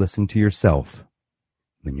not listen to yourself.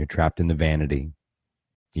 Then you're trapped in the vanity,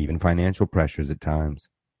 even financial pressures at times.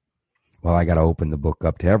 I got to open the book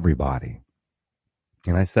up to everybody.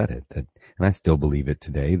 And I said it, and I still believe it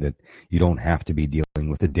today, that you don't have to be dealing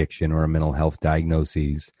with addiction or a mental health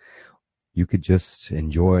diagnosis. You could just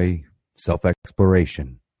enjoy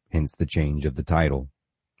self-exploration, hence the change of the title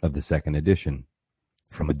of the second edition,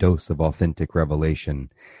 from a dose of authentic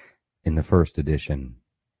revelation in the first edition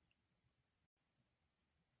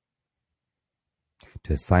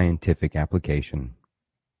to scientific application,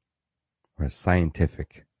 or a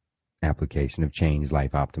scientific application of change,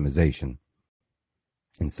 life optimization,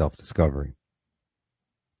 and self-discovery.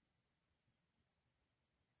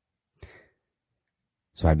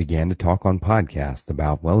 So I began to talk on podcast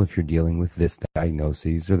about, if you're dealing with this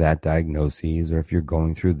diagnosis or that diagnosis, or if you're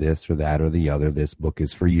going through this or that or the other, this book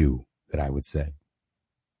is for you, that I would say.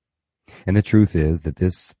 And the truth is that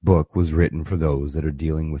this book was written for those that are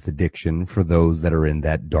dealing with addiction, for those that are in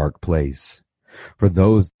that dark place, for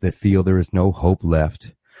those that feel there is no hope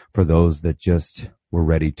left, for those that just were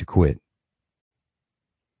ready to quit.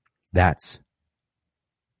 That's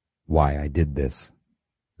why I did this.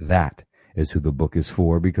 That is who the book is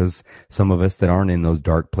for, because some of us that aren't in those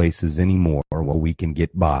dark places anymore, we can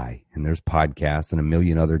get by. And there's podcasts and a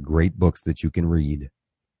million other great books that you can read.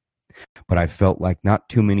 But I felt like not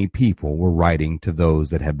too many people were writing to those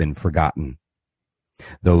that have been forgotten,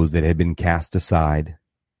 those that had been cast aside,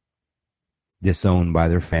 disowned by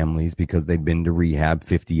their families because they've been to rehab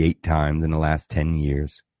 58 times in the last 10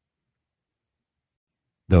 years.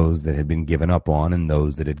 Those that had been given up on and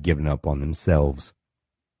those that had given up on themselves.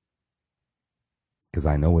 Because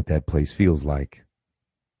I know what that place feels like.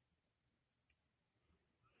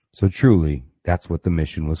 So truly, that's what the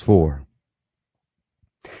mission was for.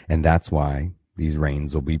 And that's why these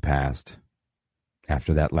reins will be passed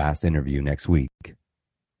after that last interview next week.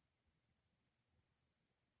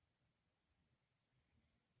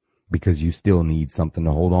 Because you still need something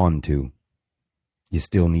to hold on to. You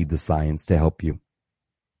still need the science to help you.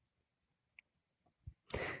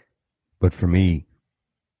 But for me,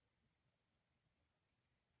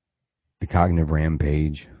 the Cognitive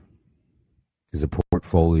Rampage is a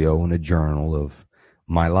portfolio and a journal of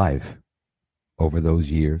my life over those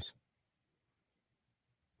years.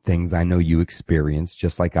 Things I know you experienced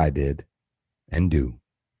just like I did and do.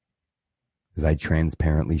 As I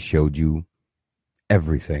transparently showed you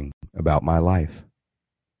everything about my life.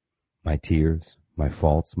 My tears, my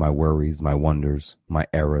faults, my worries, my wonders, my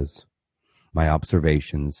errors, my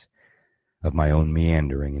observations of my own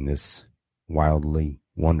meandering in this wildly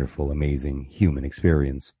wonderful, amazing human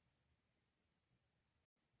experience.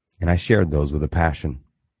 And I shared those with a passion.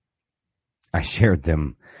 I shared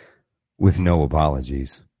them with no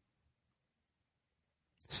apologies.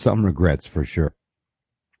 Some regrets for sure.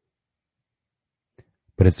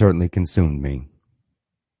 But it certainly consumed me.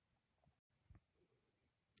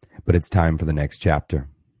 But it's time for the next chapter.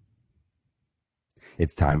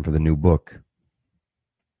 It's time for the new book.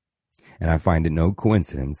 And I find it no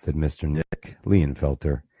coincidence that Mr. Nick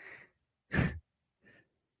Leonfelter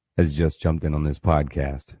has just jumped in on this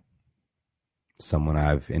podcast. Someone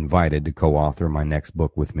I've invited to co-author my next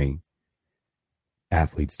book with me,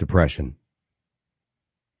 Athlete's Depression.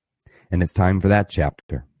 And it's time for that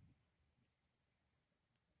chapter.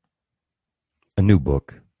 A new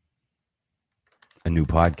book. A new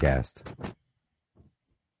podcast.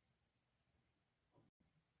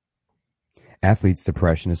 Athlete's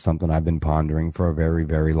depression is something I've been pondering for a very,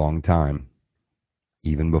 very long time,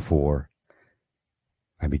 even before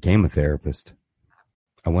I became a therapist.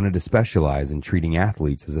 I wanted to specialize in treating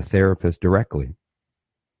athletes as a therapist directly.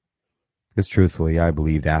 Because truthfully, I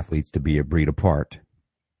believed athletes to be a breed apart.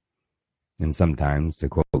 And sometimes, to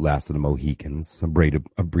quote Last of the Mohicans, a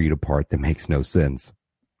breed apart that makes no sense.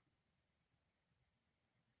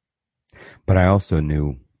 But I also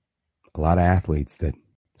knew a lot of athletes that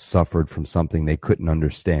suffered from something they couldn't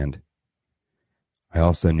understand. I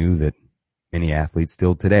also knew that many athletes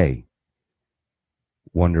still today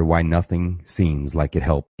wonder why nothing seems like it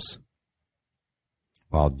helps.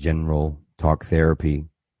 While general talk therapy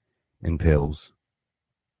and pills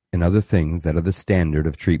and other things that are the standard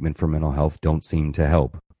of treatment for mental health don't seem to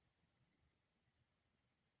help.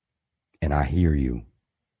 And I hear you.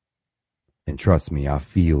 And trust me, I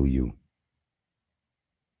feel you.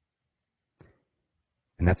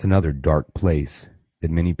 And that's another dark place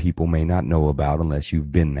that many people may not know about unless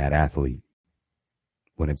you've been that athlete.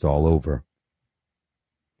 When it's all over,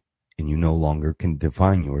 and you no longer can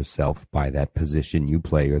define yourself by that position you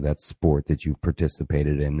play or that sport that you've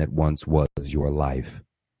participated in that once was your life.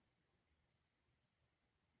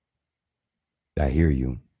 I hear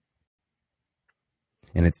you.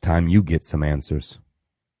 And it's time you get some answers.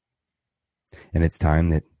 And it's time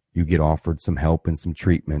that you get offered some help and some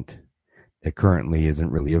treatment that currently isn't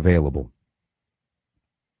really available.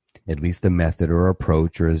 At least a method or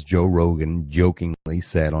approach, or as Joe Rogan jokingly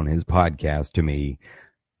said on his podcast to me,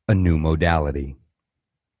 a new modality.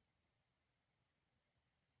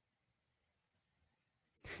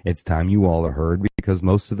 It's time you all are heard, because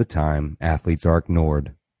most of the time athletes are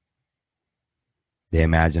ignored. They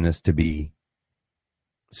imagine us to be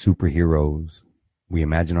superheroes. We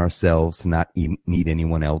imagine ourselves to not need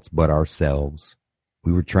anyone else but ourselves.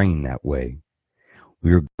 We were trained that way.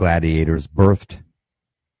 We were gladiators birthed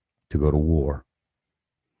to go to war.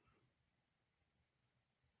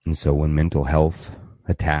 And so when mental health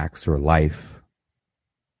attacks or life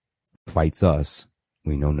fights us,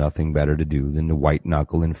 we know nothing better to do than to white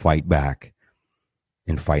knuckle and fight back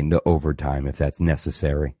and fight into overtime if that's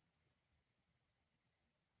necessary.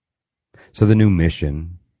 So the new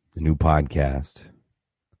mission, the new podcast,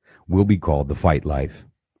 will be called The Fight Life.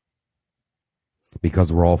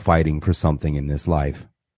 Because we're all fighting for something in this life.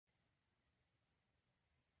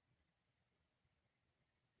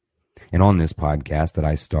 And on this podcast that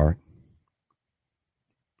I start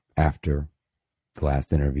after the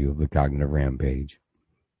last interview of the Cognitive Rampage,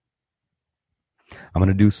 I'm going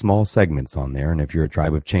to do small segments on there. And if you're a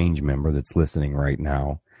Tribe of Change member that's listening right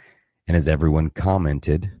now, and as everyone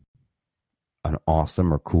commented an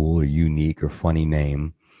awesome or cool or unique or funny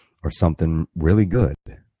name or something really good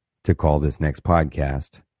to call this next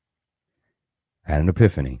podcast, I had an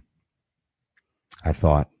epiphany. I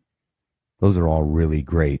thought, those are all really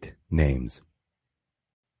great names.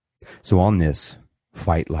 So on this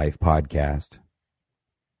Fight Life podcast,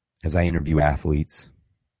 as I interview athletes,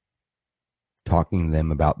 talking to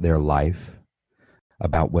them about their life,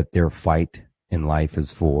 about what their fight in life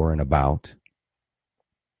is for and about,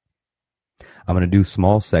 I'm going to do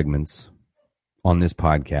small segments on this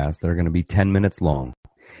podcast that are going to be 10 minutes long,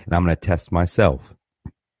 and I'm going to test myself.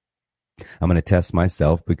 I'm going to test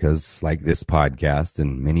myself because, like this podcast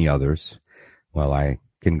and many others, well, I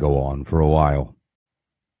can go on for a while.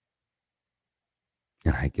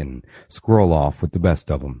 And I can scroll off with the best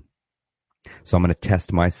of them. So I'm going to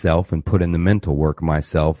test myself and put in the mental work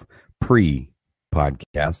myself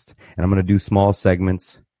pre-podcast. And I'm going to do small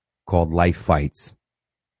segments called Life Fights.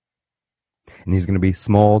 And these are going to be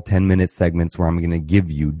small 10-minute segments where I'm going to give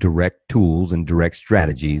you direct tools and direct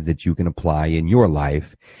strategies that you can apply in your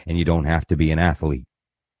life, and you don't have to be an athlete.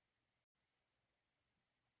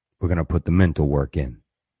 We're going to put the mental work in.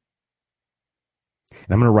 And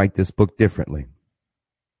I'm going to write this book differently.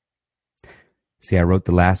 See, I wrote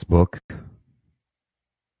the last book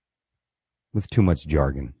with too much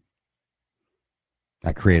jargon.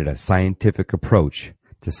 I created a scientific approach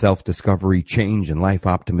to self-discovery, change, and life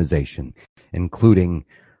optimization, including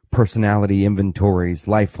personality inventories,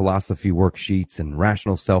 life philosophy worksheets, and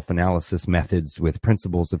rational self-analysis methods with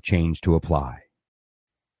principles of change to apply.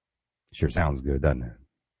 Sure sounds good, doesn't it?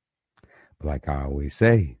 But like I always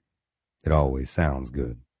say, it always sounds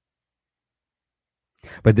good.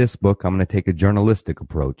 But this book, I'm going to take a journalistic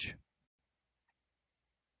approach.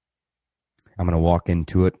 I'm going to walk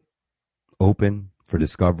into it open for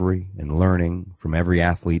discovery and learning from every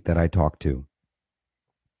athlete that I talk to.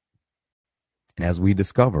 And as we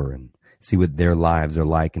discover and see what their lives are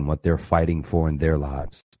like and what they're fighting for in their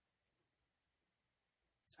lives,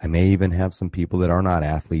 I may even have some people that are not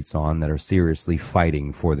athletes on that are seriously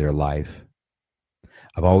fighting for their life.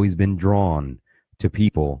 I've always been drawn to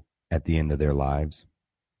people at the end of their lives.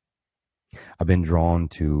 I've been drawn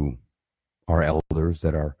to our elders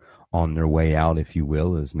that are on their way out, if you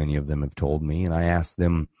will, as many of them have told me, and I ask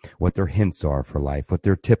them what their hints are for life, what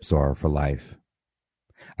their tips are for life.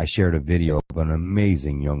 I shared a video of an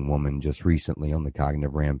amazing young woman just recently on the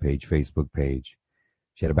Cognitive Rampage Facebook page.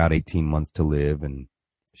 She had about 18 months to live, and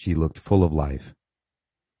she looked full of life.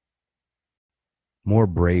 More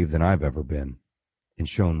brave than I've ever been, and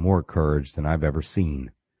shown more courage than I've ever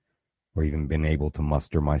seen, or even been able to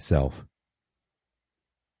muster myself.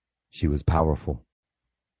 She was powerful.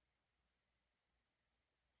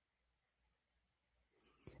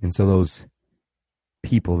 And so those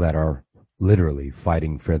people that are literally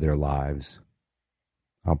fighting for their lives,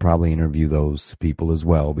 I'll probably interview those people as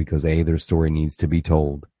well because A, their story needs to be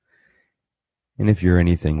told. And if you're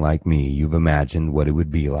anything like me, you've imagined what it would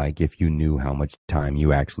be like if you knew how much time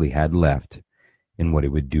you actually had left and what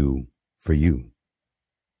it would do for you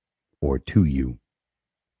or to you.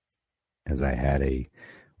 As I had a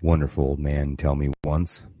wonderful old man tell me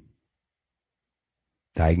once,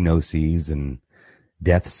 diagnoses and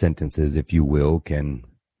death sentences, if you will, can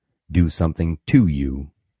do something to you,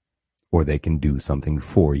 or they can do something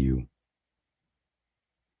for you.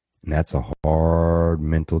 And that's a hard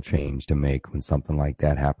mental change to make when something like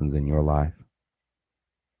that happens in your life.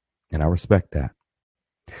 And I respect that.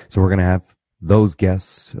 So we're going to have those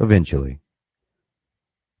guests eventually.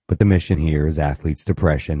 But the mission here is athletes'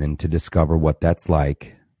 depression, and to discover what that's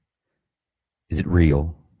like. Is it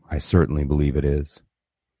real? I certainly believe it is.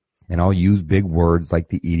 And I'll use big words like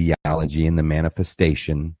the etiology and the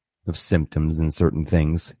manifestation of symptoms and certain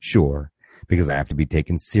things, sure, because I have to be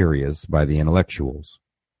taken serious by the intellectuals.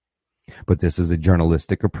 But this is a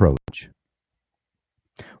journalistic approach.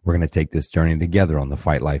 We're going to take this journey together on the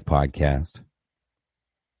Fight Life podcast.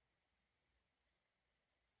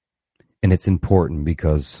 And it's important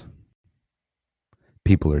because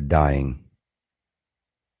people are dying.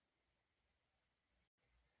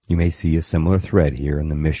 You may see a similar thread here in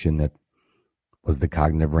the mission that was the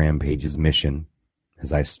Cognitive Rampage's mission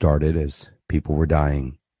as I started, as people were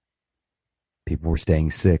dying. People were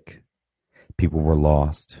staying sick. People were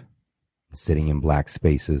lost, sitting in black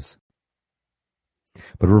spaces.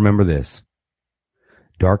 But remember this,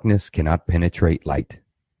 darkness cannot penetrate light,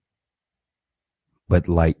 but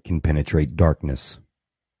light can penetrate darkness.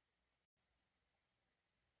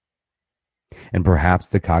 And perhaps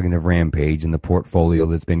the Cognitive Rampage and the portfolio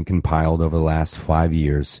that's been compiled over the last 5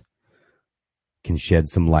 years can shed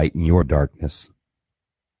some light in your darkness.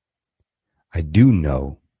 I do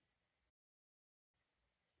know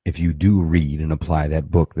if you do read and apply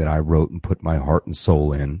that book that I wrote and put my heart and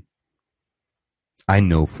soul in, I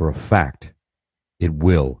know for a fact it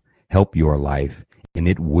will help your life and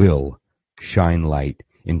it will shine light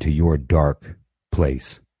into your dark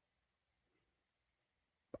place.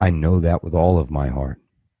 I know that with all of my heart.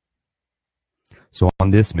 So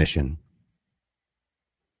on this mission,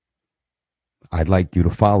 I'd like you to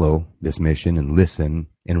follow this mission and listen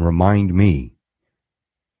and remind me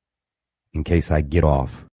in case I get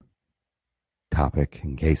off topic,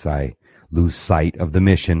 in case I lose sight of the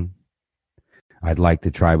mission. I'd like the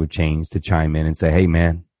Tribe of Change to chime in and say, hey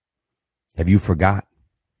man, have you forgot?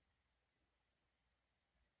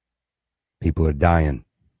 People are dying.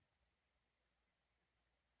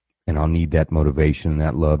 And I'll need that motivation and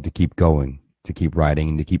that love to keep going, to keep writing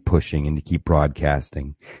and to keep pushing and to keep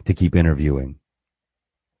broadcasting, to keep interviewing.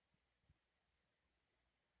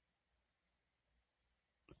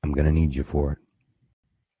 I'm going to need you for it.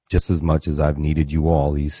 Just as much as I've needed you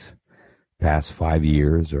all these past 5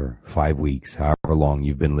 years or 5 weeks, however long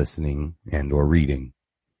you've been listening and or reading.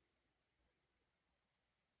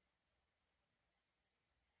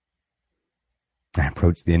 I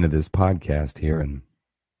approach the end of this podcast here and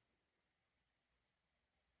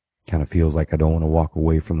kind of feels like I don't want to walk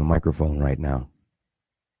away from the microphone right now.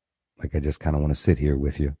 Like I just kind of want to sit here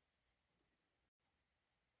with you.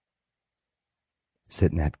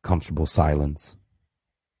 Sit in that comfortable silence,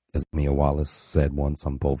 as Mia Wallace said once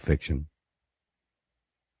on Pulp Fiction.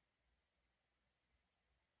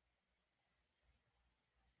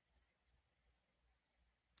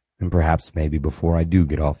 And perhaps maybe before I do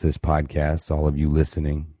get off this podcast, all of you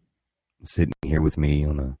listening, sitting here with me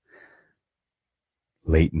on a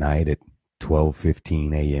late night at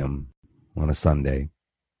 12:15 a.m. on a Sunday,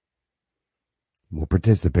 will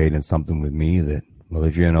participate in something with me that, well,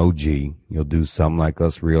 if you're an OG, you'll do something like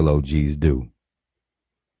us real OGs do.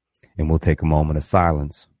 And we'll take a moment of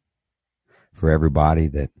silence for everybody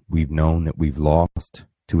that we've known that we've lost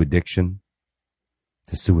to addiction,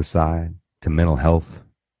 to suicide, to mental health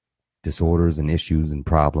disorders and issues and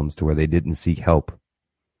problems to where they didn't seek help.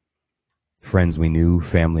 Friends we knew,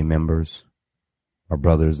 family members, our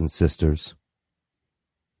brothers and sisters.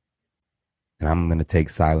 And I'm going to take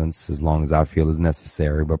silence as long as I feel is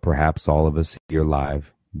necessary, but perhaps all of us here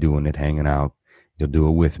live, doing it, hanging out, you'll do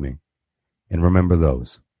it with me. And remember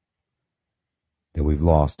those that we've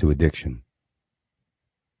lost to addiction.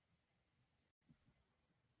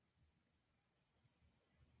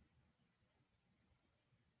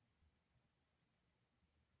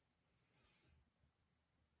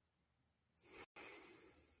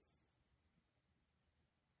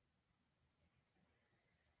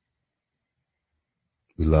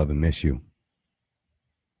 We love and miss you.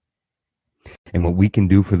 And what we can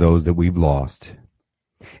do for those that we've lost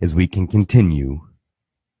is we can continue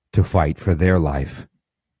to fight for their life.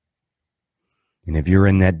 And if you're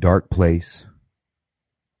in that dark place,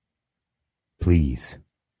 please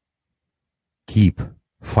keep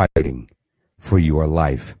fighting for your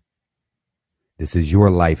life. This is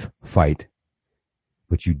your life fight,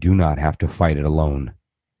 but you do not have to fight it alone.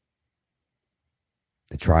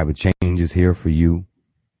 The Tribe of Change is here for you.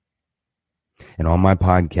 And on my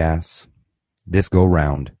podcasts, this go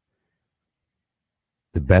round,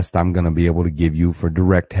 the best I'm going to be able to give you for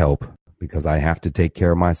direct help, because I have to take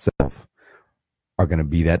care of myself, are going to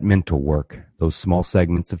be that mental work, those small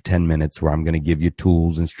segments of 10 minutes where I'm going to give you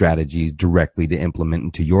tools and strategies directly to implement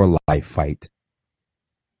into your life fight.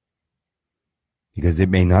 Because it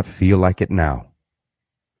may not feel like it now,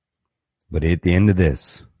 but at the end of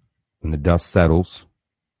this, when the dust settles,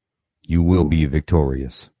 you will be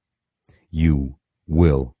victorious. You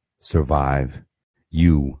will survive.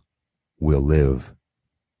 You will live.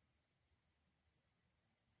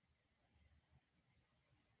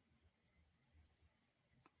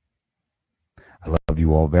 I love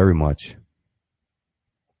you all very much.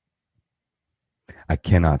 I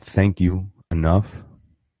cannot thank you enough.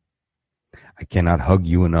 I cannot hug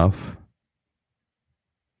you enough.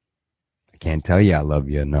 I can't tell you I love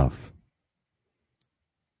you enough.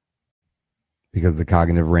 Because the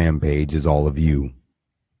Cognitive Rampage is all of you.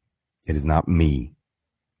 It is not me.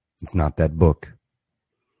 It's not that book.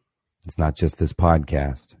 It's not just this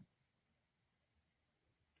podcast.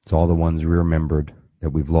 It's all the ones we remembered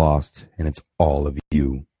that we've lost, and it's all of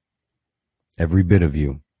you. Every bit of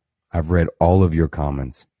you. I've read all of your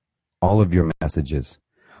comments, all of your messages,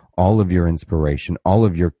 all of your inspiration, all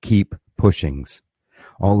of your keep pushings,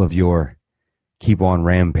 all of your keep on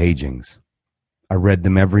rampagings. I read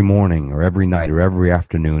them every morning or every night or every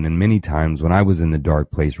afternoon, and many times when I was in the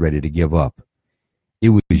dark place ready to give up, it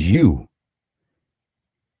was you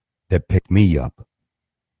that picked me up.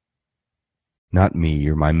 Not me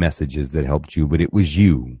or my messages that helped you, but it was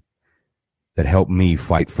you that helped me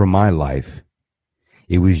fight for my life.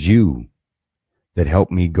 It was you that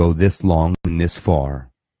helped me go this long and this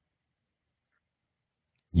far.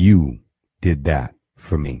 You did that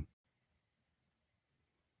for me.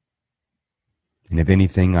 And if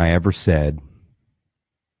anything I ever said,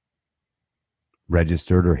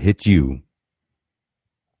 registered, or hit you,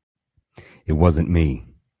 it wasn't me.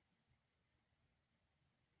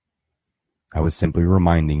 I was simply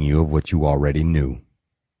reminding you of what you already knew.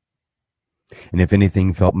 And if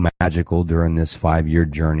anything felt magical during this 5-year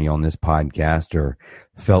journey on this podcast, or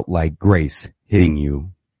felt like grace hitting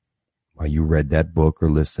you while you read that book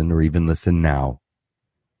or listened or even listen now,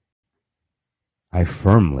 I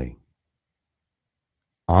firmly,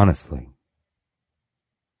 honestly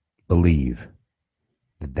believe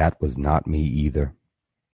that that was not me either.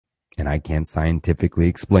 And I can't scientifically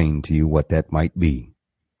explain to you what that might be.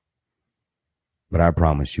 But I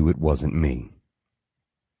promise you it wasn't me.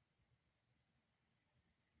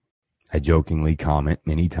 I jokingly comment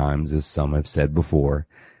many times, as some have said before,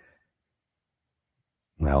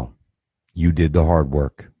 well, you did the hard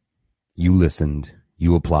work. You listened.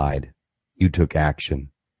 You applied. You took action.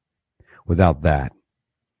 Without that,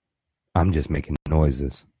 I'm just making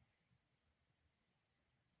noises.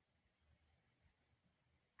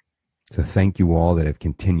 So thank you all that have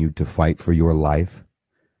continued to fight for your life.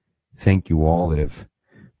 Thank you all that have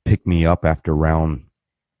picked me up after round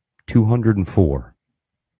 204.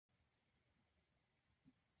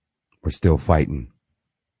 We're still fighting.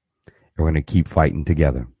 And we're going to keep fighting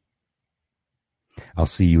together. I'll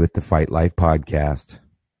see you at the Fight Life podcast,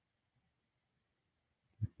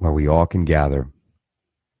 where we all can gather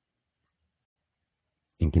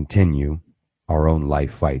and continue our own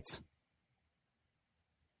life fights.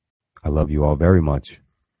 I love you all very much.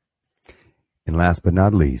 And last but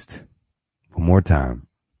not least, one more time,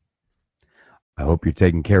 I hope you're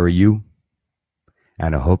taking care of you,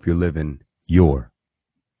 and I hope you're living your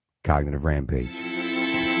cognitive rampage.